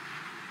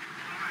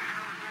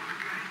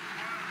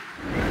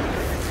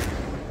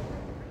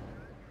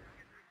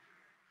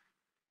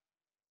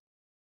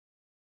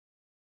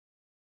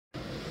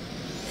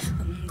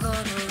 I'm gonna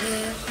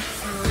live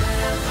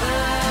forever.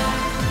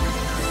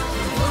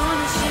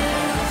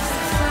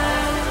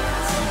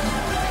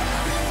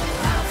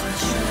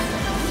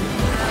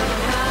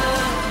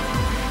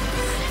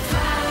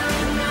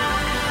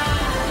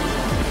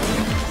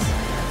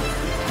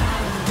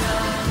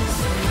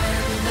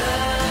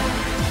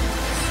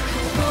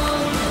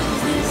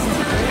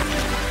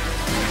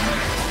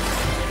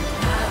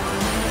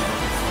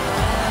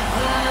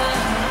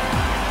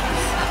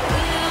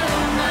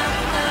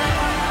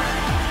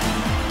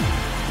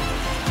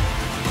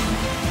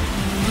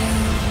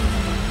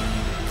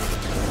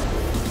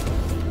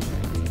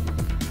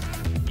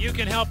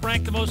 can help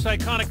rank the most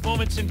iconic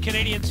moments in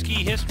Canadian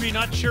ski history.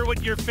 Not sure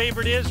what your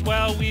favorite is?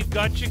 Well, we've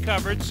got you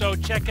covered, so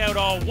check out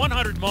all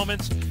 100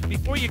 moments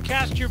before you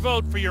cast your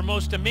vote for your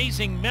most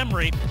amazing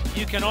memory.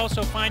 You can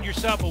also find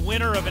yourself a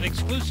winner of an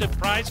exclusive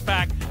prize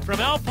pack from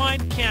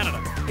Alpine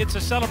Canada. It's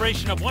a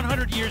celebration of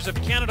 100 years of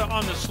Canada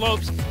on the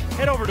slopes.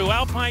 Head over to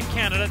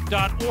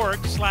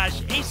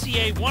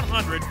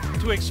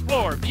alpinecanada.org/ACA100 to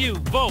explore, view,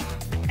 vote,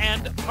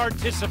 and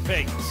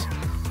participate.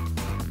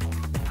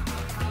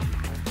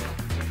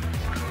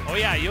 Oh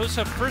yeah,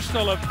 Josef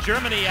Perstl of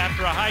Germany,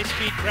 after a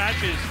high-speed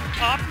crash, is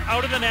up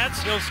out of the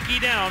nets. He'll ski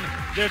down.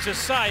 There's a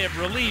sigh of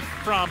relief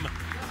from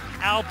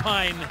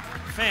Alpine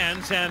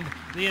fans and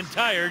the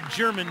entire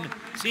German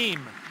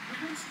team.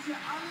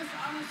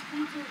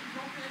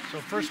 So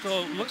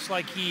Perstl looks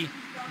like he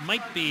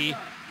might be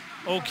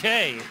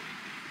okay.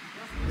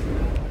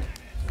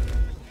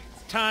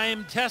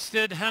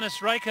 Time-tested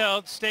Hannes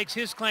Reichelt stakes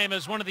his claim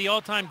as one of the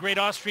all-time great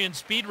Austrian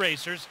speed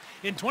racers.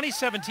 In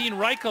 2017,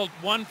 Reichelt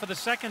won for the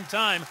second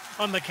time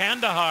on the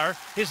Kandahar,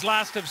 his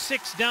last of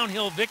 6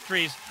 downhill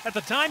victories. At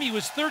the time, he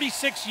was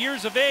 36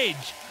 years of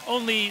age.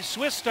 Only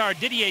Swiss star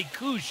Didier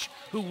Couch,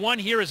 who won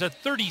here as a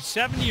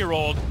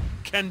 37-year-old,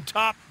 can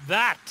top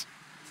that.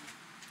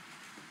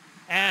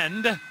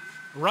 And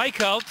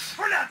Reichelt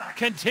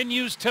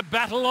continues to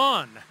battle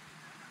on.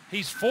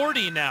 He's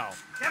 40 now.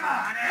 Come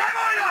on.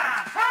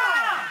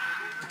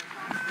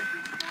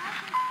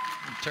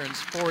 He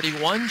turns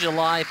 41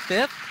 July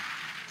 5th.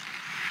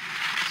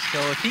 So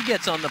if he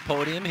gets on the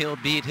podium, he'll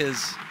beat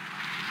his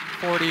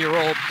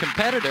 40-year-old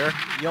competitor.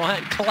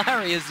 Johan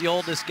Kalari is the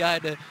oldest guy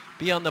to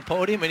be on the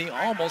podium, and he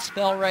almost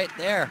fell right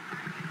there.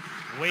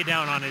 Way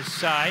down on his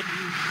side,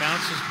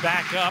 bounces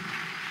back up.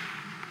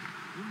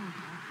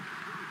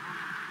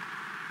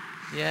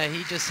 Yeah,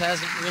 he just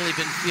hasn't really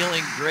been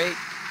feeling great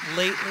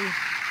lately.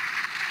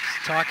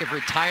 Talk of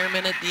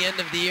retirement at the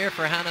end of the year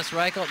for Hannes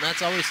Reichelt, and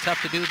that's always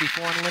tough to do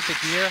before an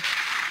Olympic year.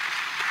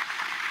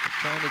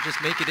 Trying to just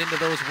make it into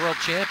those World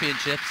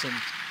Championships and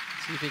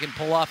see if he can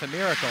pull off a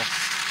miracle.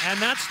 And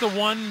that's the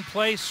one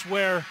place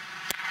where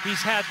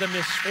he's had the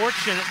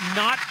misfortune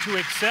not to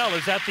excel,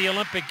 is at the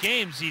Olympic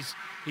Games. He's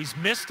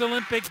missed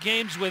Olympic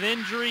Games with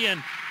injury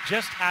and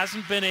just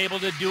hasn't been able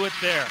to do it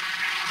there.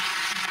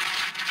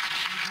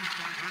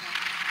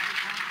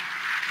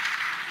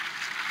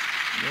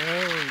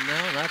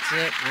 No, that's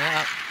it.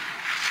 Yeah. You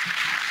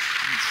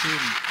can see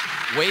him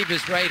wave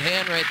his right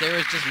hand right there.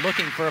 He's just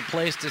looking for a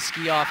place to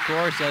ski off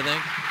course, I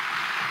think.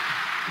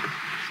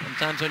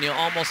 Sometimes when you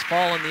almost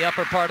fall in the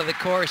upper part of the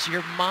course,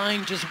 your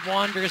mind just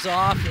wanders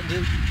off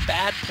into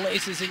bad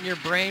places in your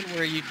brain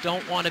where you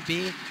don't want to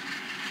be.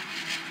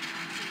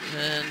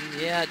 And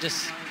yeah,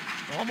 just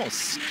almost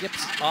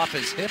skips off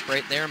his hip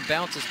right there and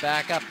bounces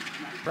back up.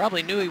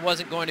 Probably knew he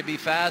wasn't going to be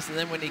fast, and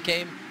then when he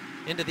came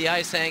into the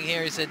ice hang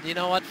here, he said, you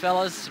know what,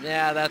 fellas?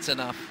 Yeah, that's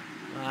enough.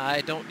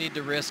 I don't need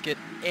to risk it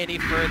any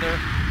further.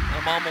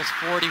 I'm almost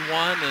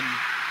 41, and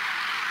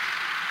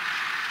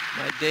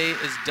my day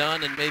is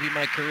done, and maybe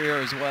my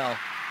career as well.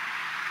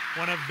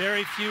 One of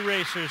very few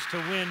racers to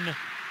win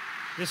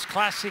this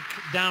classic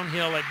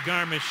downhill at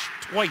Garmisch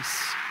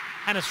twice.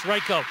 Hannes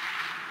Reichelt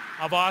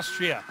of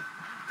Austria.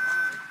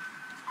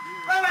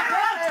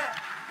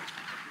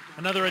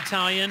 Another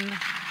Italian,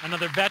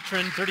 another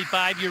veteran,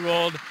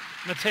 35-year-old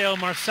Matteo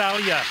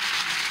Marsaglia.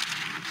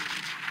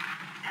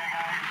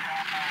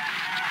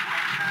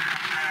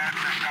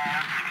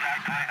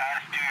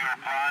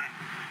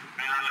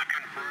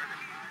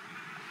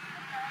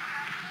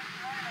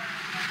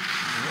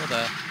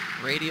 The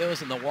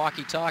radios and the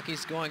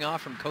walkie-talkies going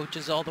off from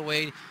coaches all the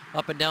way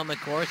up and down the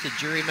course, the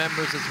jury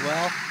members as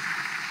well.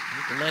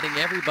 Letting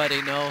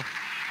everybody know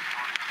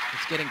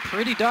it's getting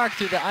pretty dark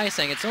through the ice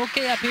hang. It's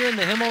okay up here in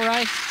the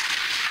Himmelreich.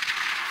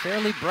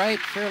 Fairly bright,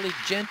 fairly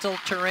gentle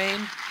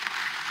terrain.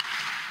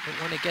 But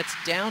when it gets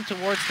down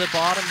towards the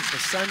bottom, the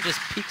sun just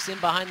peeks in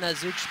behind that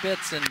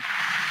Zugspitze, and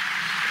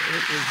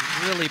it is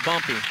really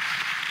bumpy.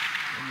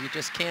 And you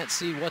just can't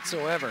see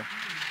whatsoever.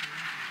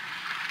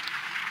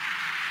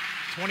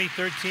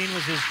 2013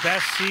 was his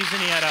best season.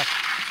 He had a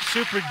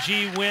Super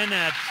G win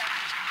at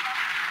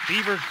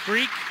Beaver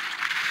Creek.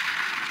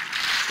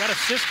 Got a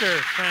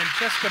sister,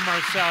 Francesca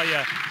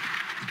Marsaglia,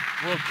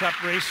 World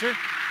Cup racer.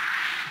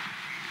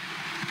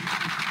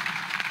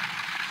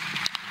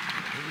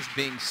 He's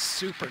being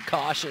super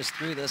cautious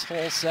through this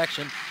whole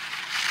section. A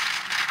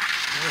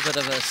little bit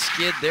of a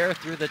skid there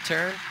through the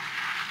turn.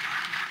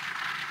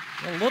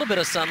 A little bit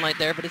of sunlight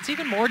there, but it's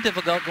even more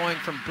difficult going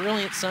from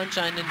brilliant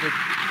sunshine into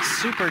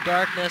super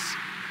darkness.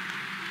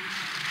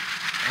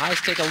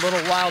 Eyes take a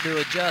little while to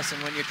adjust,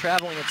 and when you're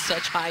traveling at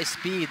such high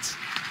speeds,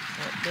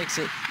 that makes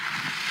it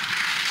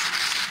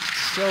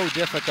so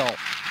difficult.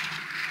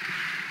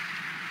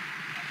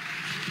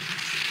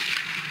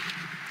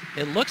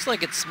 It looks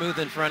like it's smooth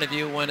in front of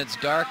you when it's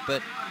dark,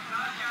 but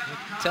I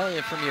can tell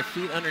you from your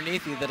feet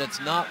underneath you that it's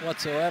not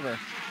whatsoever.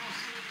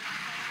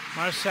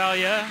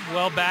 Marsaglia,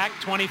 well back,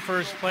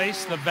 21st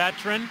place, the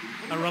veteran.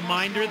 A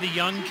reminder, the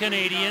young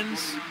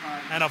Canadians,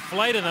 and a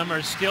flight of them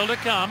are still to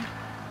come.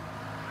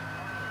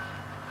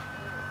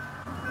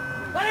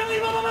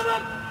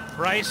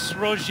 Bryce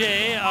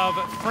Roger of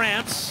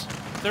France,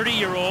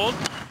 30-year-old.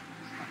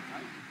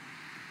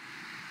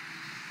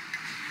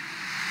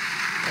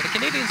 The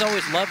Canadians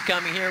always loved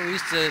coming here. We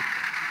used to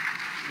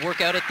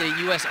work out at the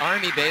U.S.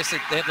 Army base. They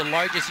have the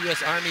largest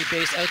U.S. Army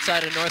base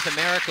outside of North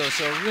America,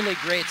 so a really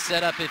great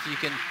setup if you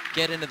can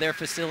get into their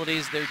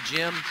facilities, their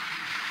gym,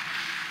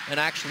 and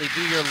actually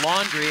do your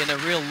laundry in a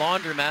real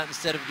laundromat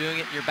instead of doing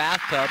it in your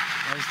bathtub.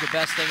 That was the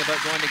best thing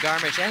about going to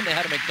Garmisch. And they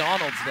had a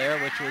McDonald's there,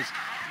 which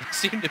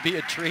seemed to be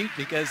a treat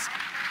because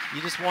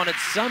you just wanted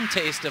some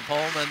taste of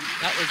home, and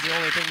that was the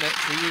only thing that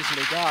we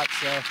usually got.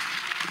 So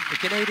the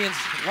Canadians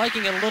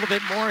liking it a little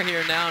bit more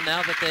here now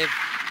that they've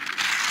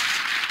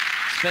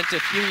spent a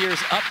few years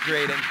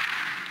upgrading.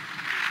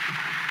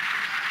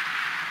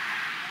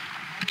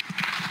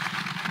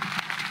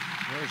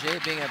 Roger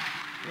being a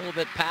little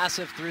bit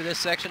passive through this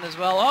section as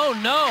well. Oh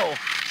no!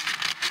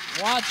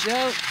 Watch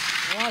out!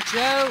 Watch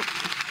out!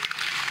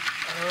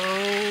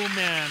 Oh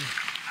man.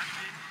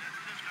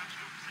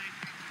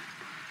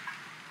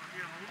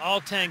 All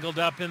tangled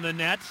up in the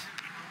net.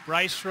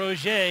 Bryce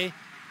Roger.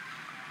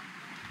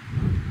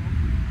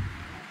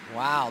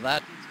 Wow,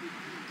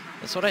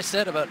 that's what I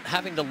said about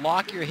having to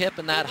lock your hip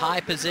in that high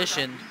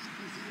position,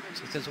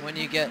 because when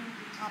you get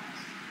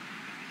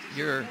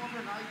your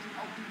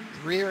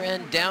rear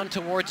end down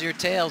towards your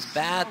tails,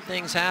 bad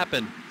things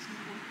happen.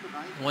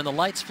 When the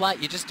light's flat,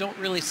 you just don't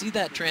really see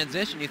that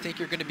transition. You think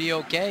you're going to be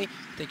okay,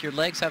 think your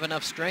legs have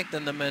enough strength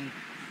in them, and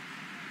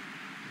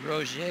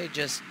Roger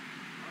just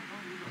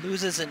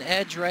loses an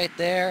edge right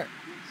there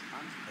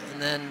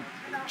and then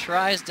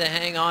tries to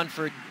hang on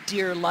for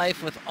dear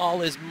life with all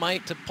his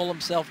might to pull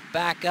himself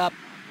back up.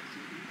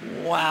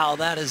 Wow,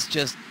 that is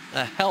just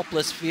a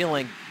helpless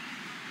feeling.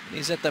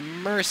 He's at the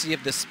mercy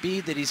of the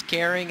speed that he's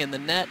carrying in the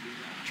net.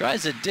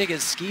 Tries to dig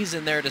his skis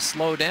in there to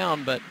slow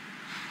down, but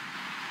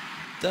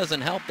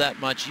doesn't help that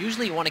much.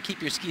 Usually you want to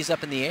keep your skis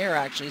up in the air,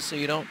 actually, so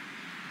you don't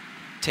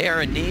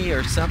tear a knee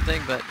or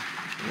something, but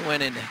he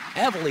went in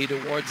heavily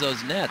towards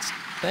those nets.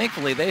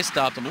 Thankfully, they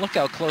stopped him. Look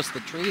how close the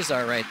trees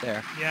are right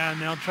there. Yeah,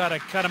 and they'll try to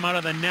cut him out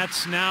of the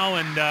nets now,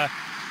 and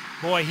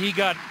boy, he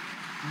got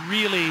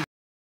really...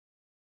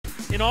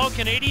 In all,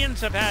 Canadians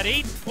have had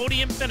 8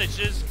 podium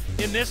finishes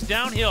in this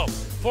downhill.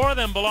 4 of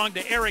them belong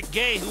to Eric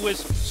Gay, who was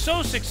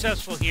so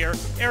successful here.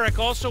 Eric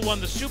also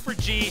won the Super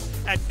G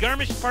at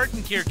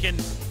Garmisch-Partenkirchen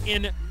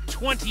in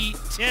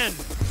 2010.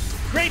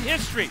 Great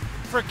history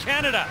for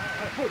Canada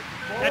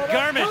at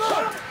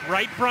Garmisch.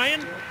 Right,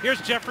 Brian?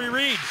 Here's Jeffrey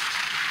Reed.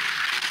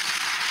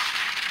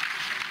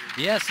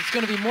 Yes, it's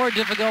going to be more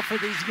difficult for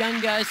these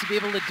young guys to be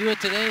able to do it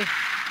today.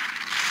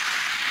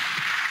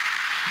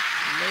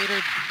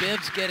 Later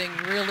bibs getting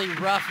really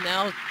rough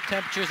now.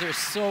 Temperatures are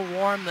so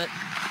warm that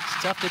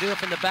it's tough to do it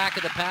from the back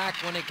of the pack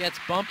when it gets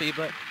bumpy,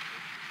 but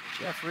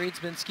Jeff Reed's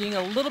been skiing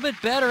a little bit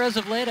better as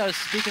of late. I was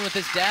speaking with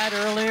his dad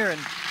earlier and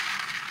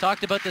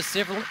talked about the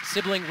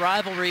sibling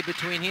rivalry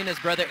between he and his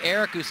brother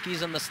Eric, who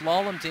skis on the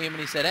slalom team, and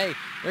he said, hey,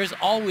 there's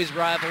always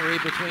rivalry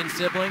between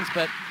siblings,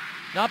 but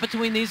not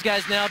between these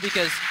guys now,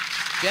 because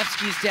Jeff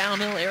skis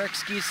downhill, Eric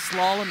skis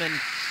slalom and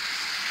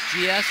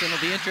GS, and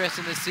it'll be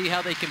interesting to see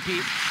how they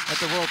compete at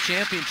the World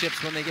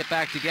Championships when they get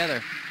back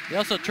together. They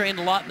also trained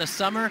a lot in the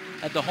summer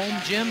at the home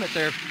gym at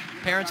their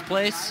parents'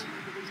 place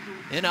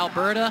in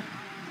Alberta.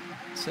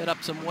 Set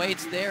up some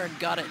weights there and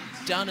got it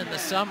done in the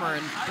summer,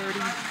 and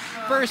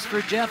 31st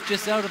for Jeff,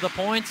 just out of the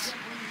points.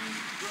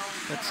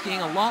 But skiing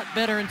a lot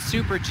better in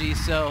Super G,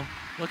 so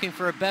looking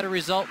for a better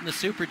result in the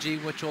Super G,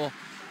 which will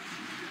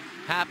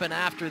happen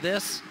after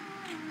this.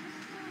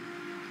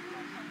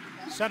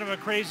 Son of a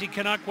crazy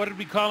Canuck. What did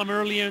we call him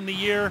earlier in the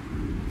year?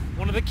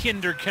 One of the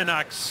Kinder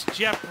Canucks.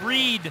 Jeff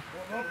Reed.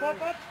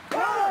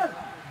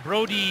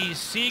 Brody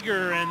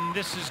Seeger, and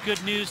this is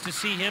good news to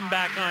see him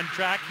back on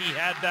track. He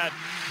had that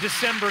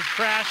December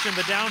crash in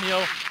the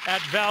downhill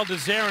at Val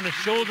d'Isère and a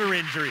shoulder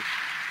injury.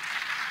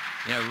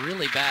 Yeah,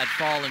 really bad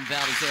fall in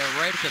Val d'Isère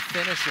right at the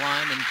finish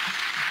line, and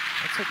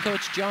that's what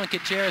Coach John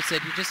Kachera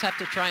said. You just have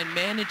to try and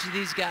manage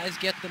these guys,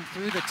 get them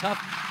through the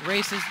tough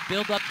races,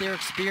 build up their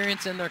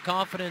experience and their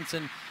confidence,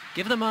 and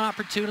give them an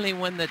opportunity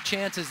when the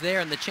chance is there.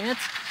 And the chance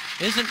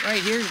isn't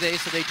right here today,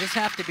 so they just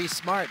have to be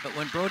smart. But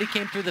when Brody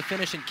came through the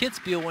finish in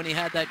Kitzbühel when he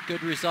had that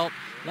good result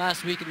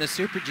last week in the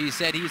Super G, he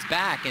said he's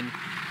back, and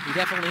he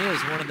definitely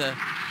is one of the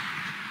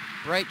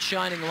bright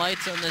shining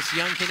lights on this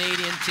young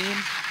Canadian team.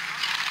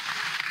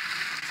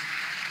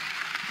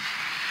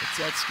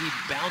 Pietsky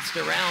bounced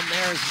around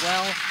there as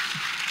well.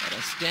 Got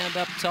to stand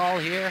up tall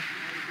here.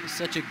 He's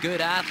such a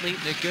good athlete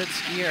and a good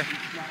skier.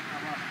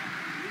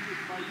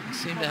 They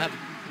seem to have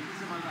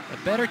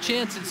a better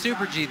chance in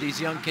Super G, these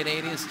young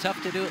Canadians.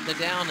 Tough to do it in the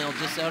downhill,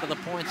 just out of the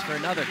points for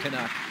another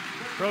Canuck.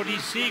 Brody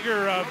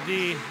Seeger of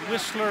the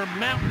Whistler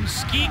Mountain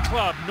Ski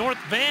Club, North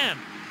Van.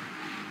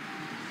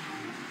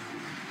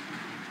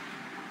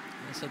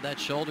 So that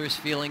shoulder's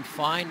feeling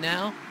fine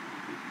now.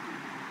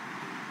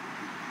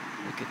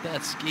 Look at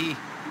that ski.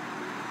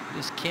 You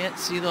just can't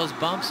see those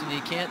bumps, and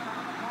you can't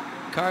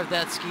carve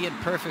that ski in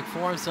perfect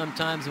form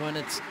sometimes when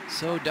it's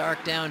so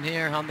dark down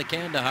here on the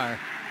Kandahar.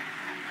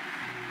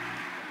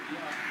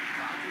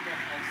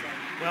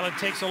 Well, it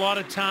takes a lot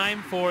of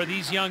time for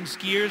these young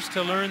skiers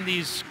to learn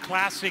these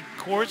classic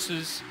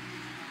courses.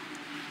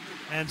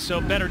 And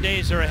so better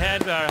days are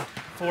ahead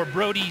for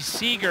Brody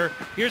Seeger.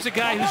 Here's a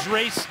guy who's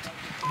raced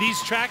these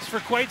tracks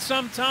for quite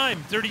some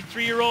time.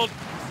 33-year-old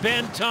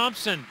Ben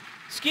Thompson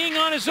skiing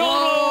on his own.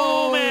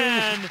 Oh,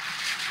 man.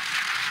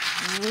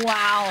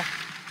 Wow.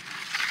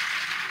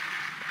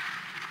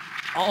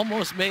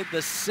 Almost made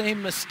the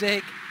same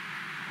mistake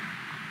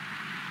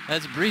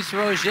as Brice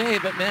Roger,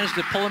 but managed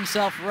to pull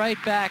himself right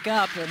back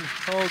up. And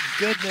oh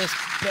goodness,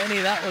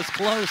 Benny, that was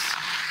close.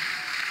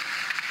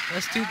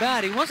 That's too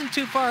bad. He wasn't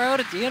too far out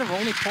at the end, of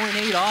only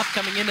 0.8 off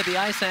coming into the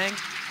ice hang.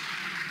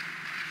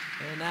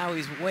 And now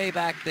he's way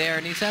back there,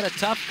 and he's had a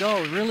tough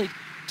go. Really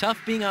tough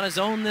being on his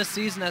own this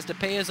season, has to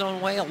pay his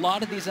own way. A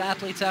lot of these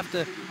athletes have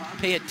to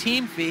pay a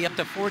team fee, up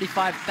to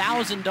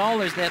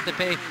 $45,000 they have to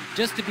pay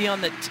just to be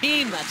on the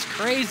team. That's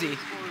crazy.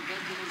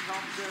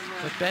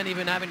 But Ben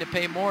even having to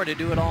pay more to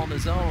do it all on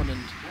his own. And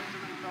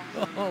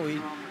oh,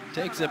 he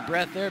takes a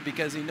breath there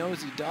because he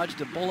knows he dodged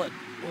a bullet.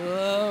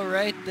 Whoa,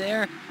 right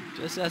there.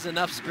 Just has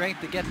enough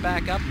strength to get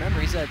back up.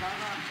 Remember, he's had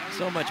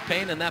so much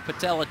pain in that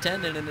patella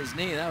tendon in his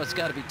knee. That was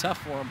got to be tough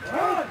for him.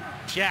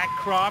 Jack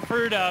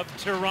Crawford of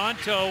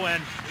Toronto,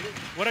 and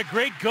what a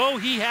great go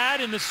he had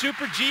in the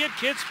Super G at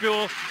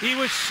Kitzbühel. He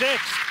was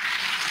 6th.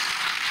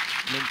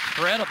 An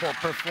incredible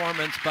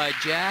performance by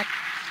Jack.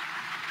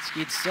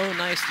 Skied so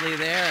nicely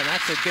there, and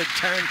that's a good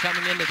turn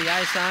coming into the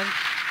ice hang.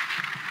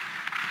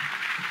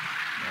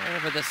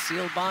 Over the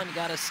seal bond,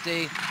 got to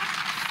stay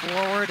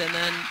forward and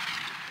then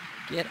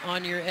get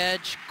on your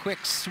edge.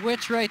 Quick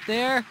switch right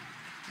there.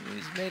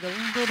 He's made a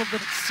little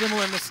bit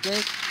similar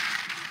mistake.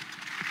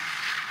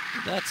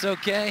 That's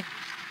okay.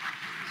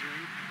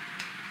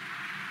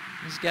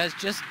 These guys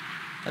just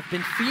have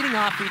been feeding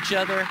off each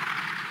other,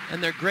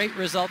 and they're great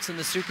results in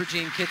the Super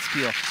G in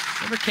Kitzbühel.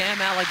 Remember Cam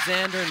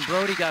Alexander and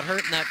Brody got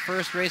hurt in that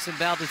first race in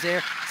Val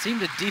d'Isère.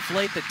 Seemed to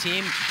deflate the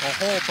team a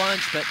whole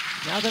bunch, but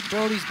now that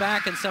Brody's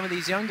back and some of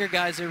these younger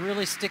guys are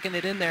really sticking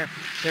it in there,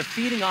 they're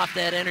feeding off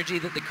that energy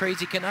that the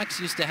Crazy Canucks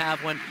used to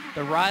have when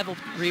the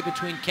rivalry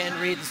between Ken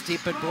Reid and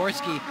Steve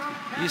Podgorski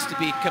used to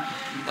be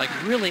like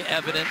really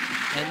evident,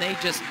 and they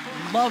just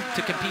love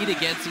to compete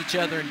against each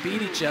other and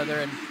beat each other,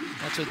 and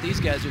that's what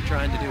these guys are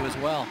trying to do as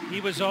well. He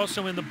was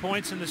also in the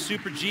points in the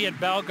Super G at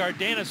Val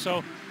Gardena,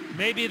 so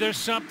maybe there's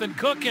something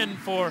cooking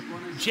for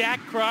Jack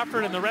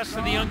Crawford and the rest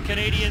of the young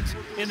Canadians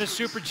in the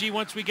Super G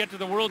once we get to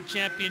the World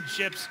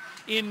Championships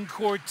in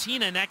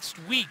Cortina next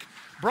week.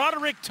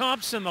 Broderick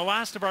Thompson, the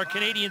last of our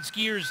Canadian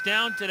skiers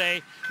down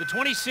today, the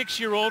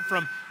 26-year-old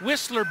from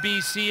Whistler,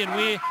 BC, and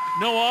we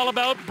know all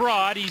about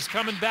Brod. He's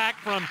coming back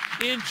from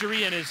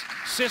injury, and his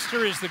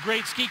sister is the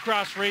great ski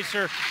cross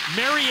racer,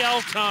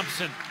 Marielle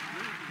Thompson.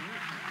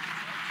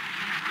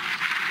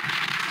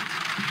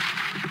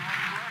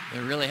 He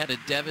really had a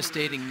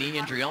devastating knee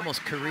injury,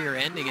 almost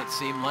career-ending it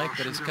seemed like,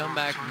 but has come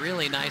back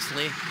really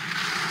nicely.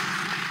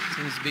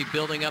 Seems to be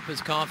building up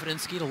his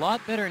confidence. Skied a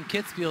lot better in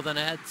Kitzbühel than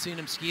I had seen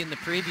him ski in the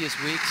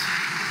previous weeks.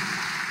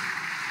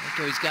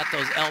 Okay, he's got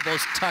those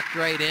elbows tucked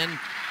right in.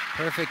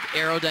 Perfect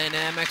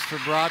aerodynamics for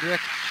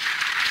Broderick.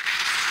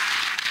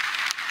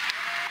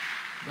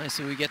 Nice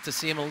that we get to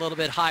see him a little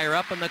bit higher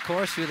up on the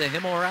course through the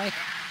Himmelreich.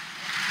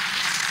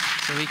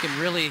 So he can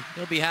really,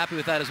 he'll be happy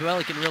with that as well.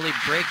 He can really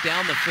break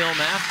down the film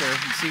after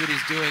and see what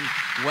he's doing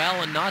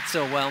well and not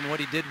so well. And what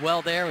he did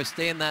well there was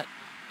stay in that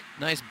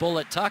nice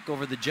bullet tuck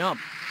over the jump.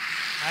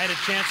 I had a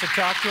chance to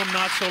talk to him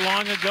not so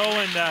long ago,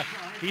 and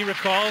he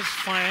recalls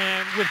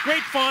with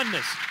great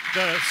fondness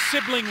the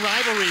sibling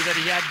rivalry that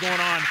he had going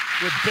on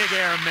with Big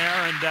Air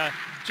Mare, and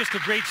just a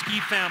great ski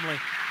family.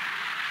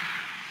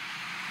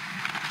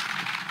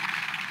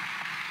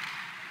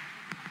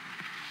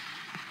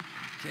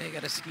 Okay,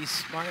 got to ski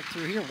smart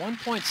through here.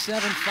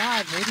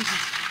 1.75, maybe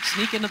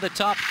sneak into the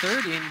top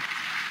 30 and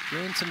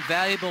gain some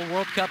valuable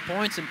World Cup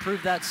points,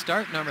 improve that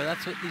start number.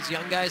 That's what these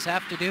young guys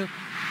have to do.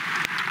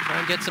 Try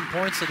and get some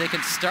points so they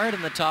can start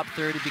in the top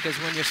 30, because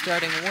when you're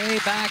starting way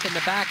back in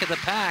the back of the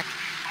pack,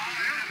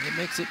 it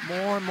makes it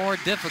more and more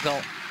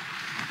difficult.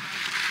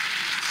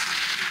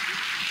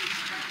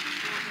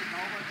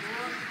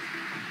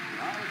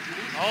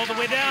 All the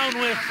way down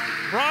with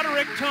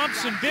Broderick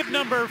Thompson, bib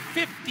number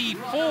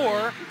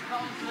 54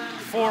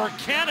 for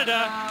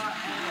Canada.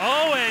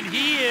 Oh, and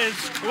he is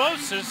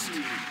closest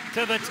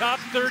to the top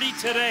 30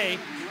 today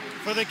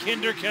for the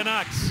Kinder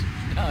Canucks.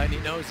 Oh, and he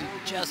knows he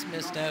just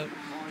missed out.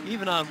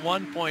 Even on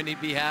 1 point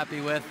he'd be happy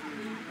with.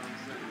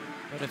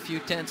 But a few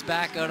tenths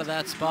back out of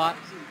that spot.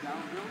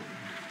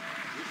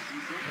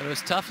 It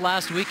was tough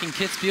last week in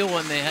Kitzbühel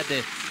when they had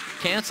to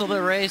cancel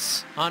the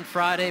race on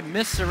Friday,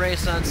 miss the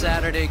race on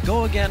Saturday,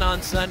 go again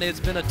on Sunday. It's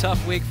been a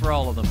tough week for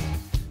all of them.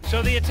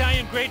 So the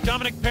Italian great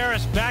Dominic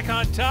Paris back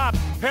on top.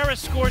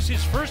 Paris scores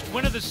his first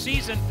win of the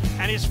season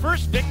and his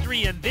first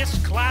victory in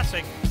this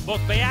classic.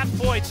 Both Beat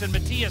Voits and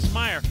Matthias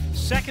Meyer,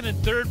 second and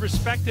third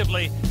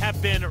respectively,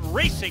 have been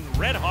racing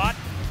red hot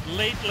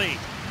lately.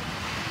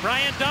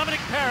 Dominic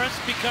Paris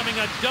becoming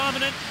a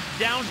dominant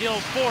downhill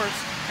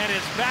force and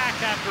is back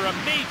after a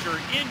major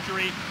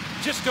injury.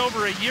 just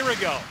over a year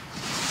ago.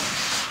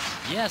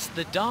 Yes,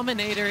 the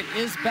Dominator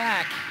is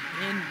back,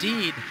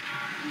 indeed.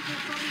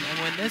 And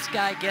when this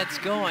guy gets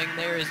going,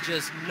 there is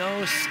just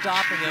no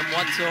stopping him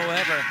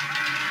whatsoever.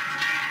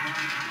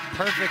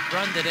 Perfect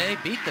run today,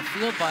 beat the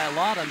field by a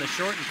lot on the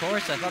shortened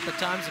course. I thought the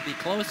times would be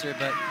closer,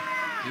 but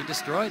he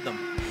destroyed them.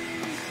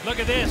 Look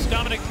at this,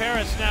 Dominic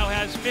Paris now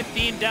has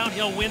 15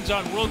 downhill wins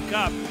on World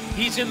Cup.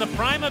 He's in the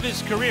prime of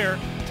his career,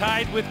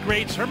 tied with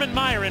greats Hermann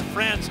Maier and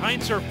Franz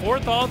Heinzer,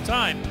 fourth all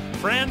time.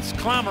 Franz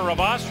Klammer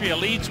of Austria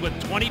leads with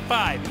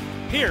 25.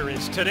 Here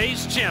is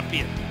today's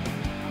champion.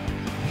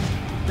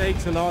 It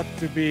takes a lot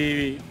to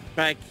be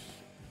back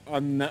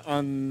on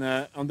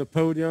the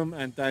podium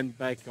and then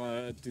back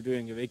to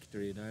doing a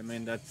victory. I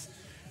mean, that's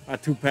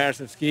two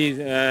pairs of skis,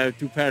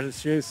 two pairs of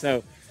shoes.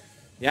 So,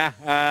 yeah.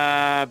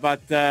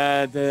 But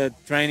the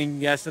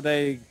training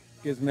yesterday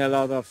gives me a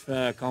lot of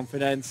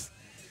confidence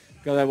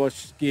because I was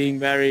skiing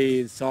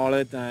very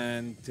solid,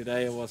 and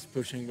today I was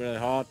pushing very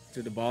hard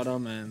to the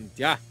bottom. And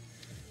yeah,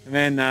 I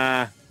mean,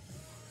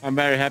 I'm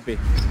very happy.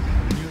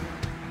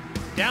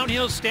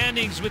 Downhill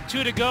standings with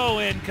 2 to go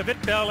in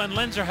Kvitbell and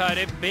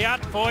Lenzerheide.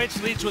 Beat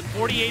Voits leads with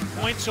 48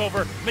 points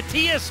over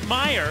Matthias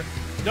Maier.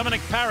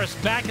 Dominic Paris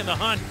back in the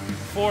hunt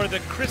for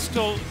the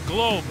Crystal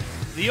Globe.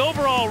 The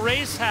overall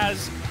race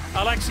has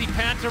Alexis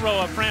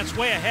Pantero of France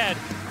way ahead.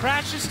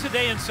 Crashes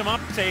today in some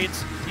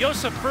updates.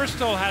 Josef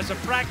Firstel has a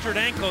fractured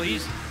ankle.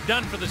 He's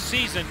done for the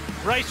season.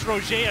 Bryce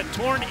Roger, a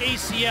torn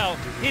ACL.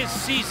 His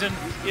season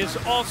is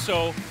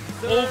also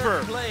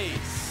over. Third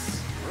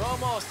place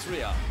from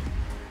Austria.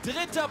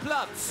 Dritter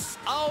Platz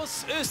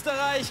aus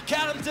Österreich,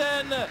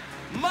 Kärnten,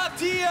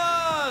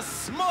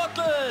 Matthias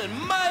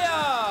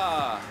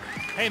Motl-Maier.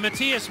 Hey,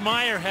 Matthias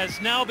Maier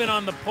has now been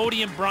on the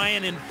podium,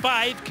 Brian, in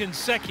 5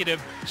 consecutive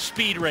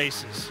speed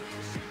races.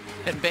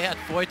 And Beat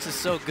Voits is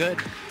so good.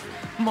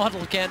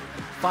 Motl can't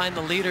find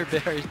the leader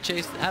bid or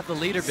have the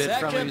leader bid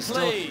from him. He's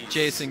still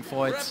chasing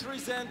Voits.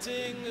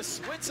 Representing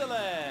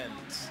Switzerland.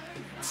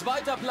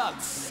 Zweiter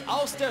Platz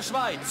aus der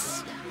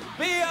Schweiz.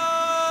 Beat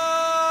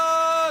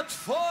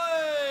Voits.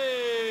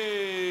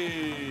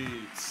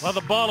 Well,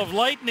 the ball of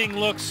lightning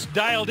looks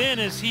dialed in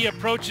as he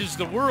approaches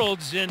the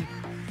Worlds in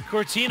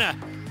Cortina.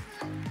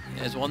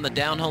 He has won the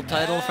downhill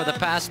title for the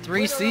past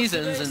 3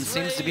 seasons and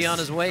seems to be on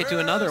his way to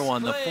another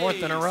one, the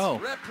 4th in a row.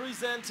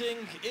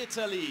 Representing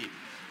Italy,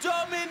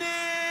 Dominic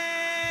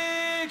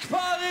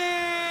Paris.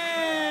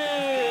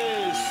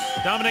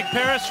 Dominic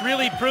Paris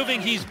really proving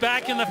he's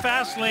back in the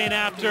fast lane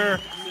after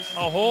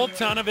a whole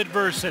ton of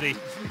adversity.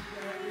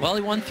 Well,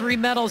 he won 3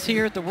 medals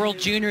here at the World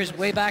Juniors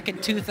way back in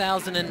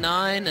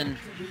 2009 and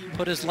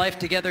put his life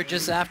together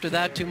just after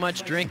that. Too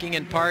much drinking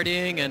and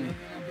partying, and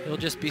he'll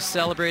just be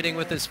celebrating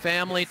with his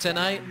family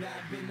tonight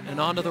and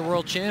on to the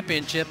World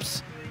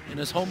Championships in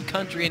his home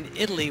country in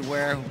Italy,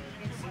 where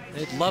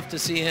they'd love to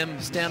see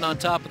him stand on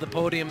top of the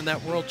podium in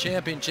that World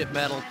Championship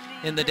medal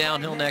in the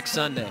downhill next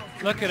Sunday.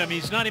 Look at him,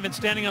 he's not even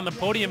standing on the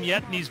podium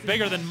yet, and he's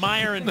bigger than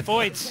Maier and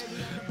Voits.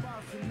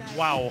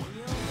 Wow,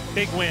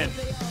 big win.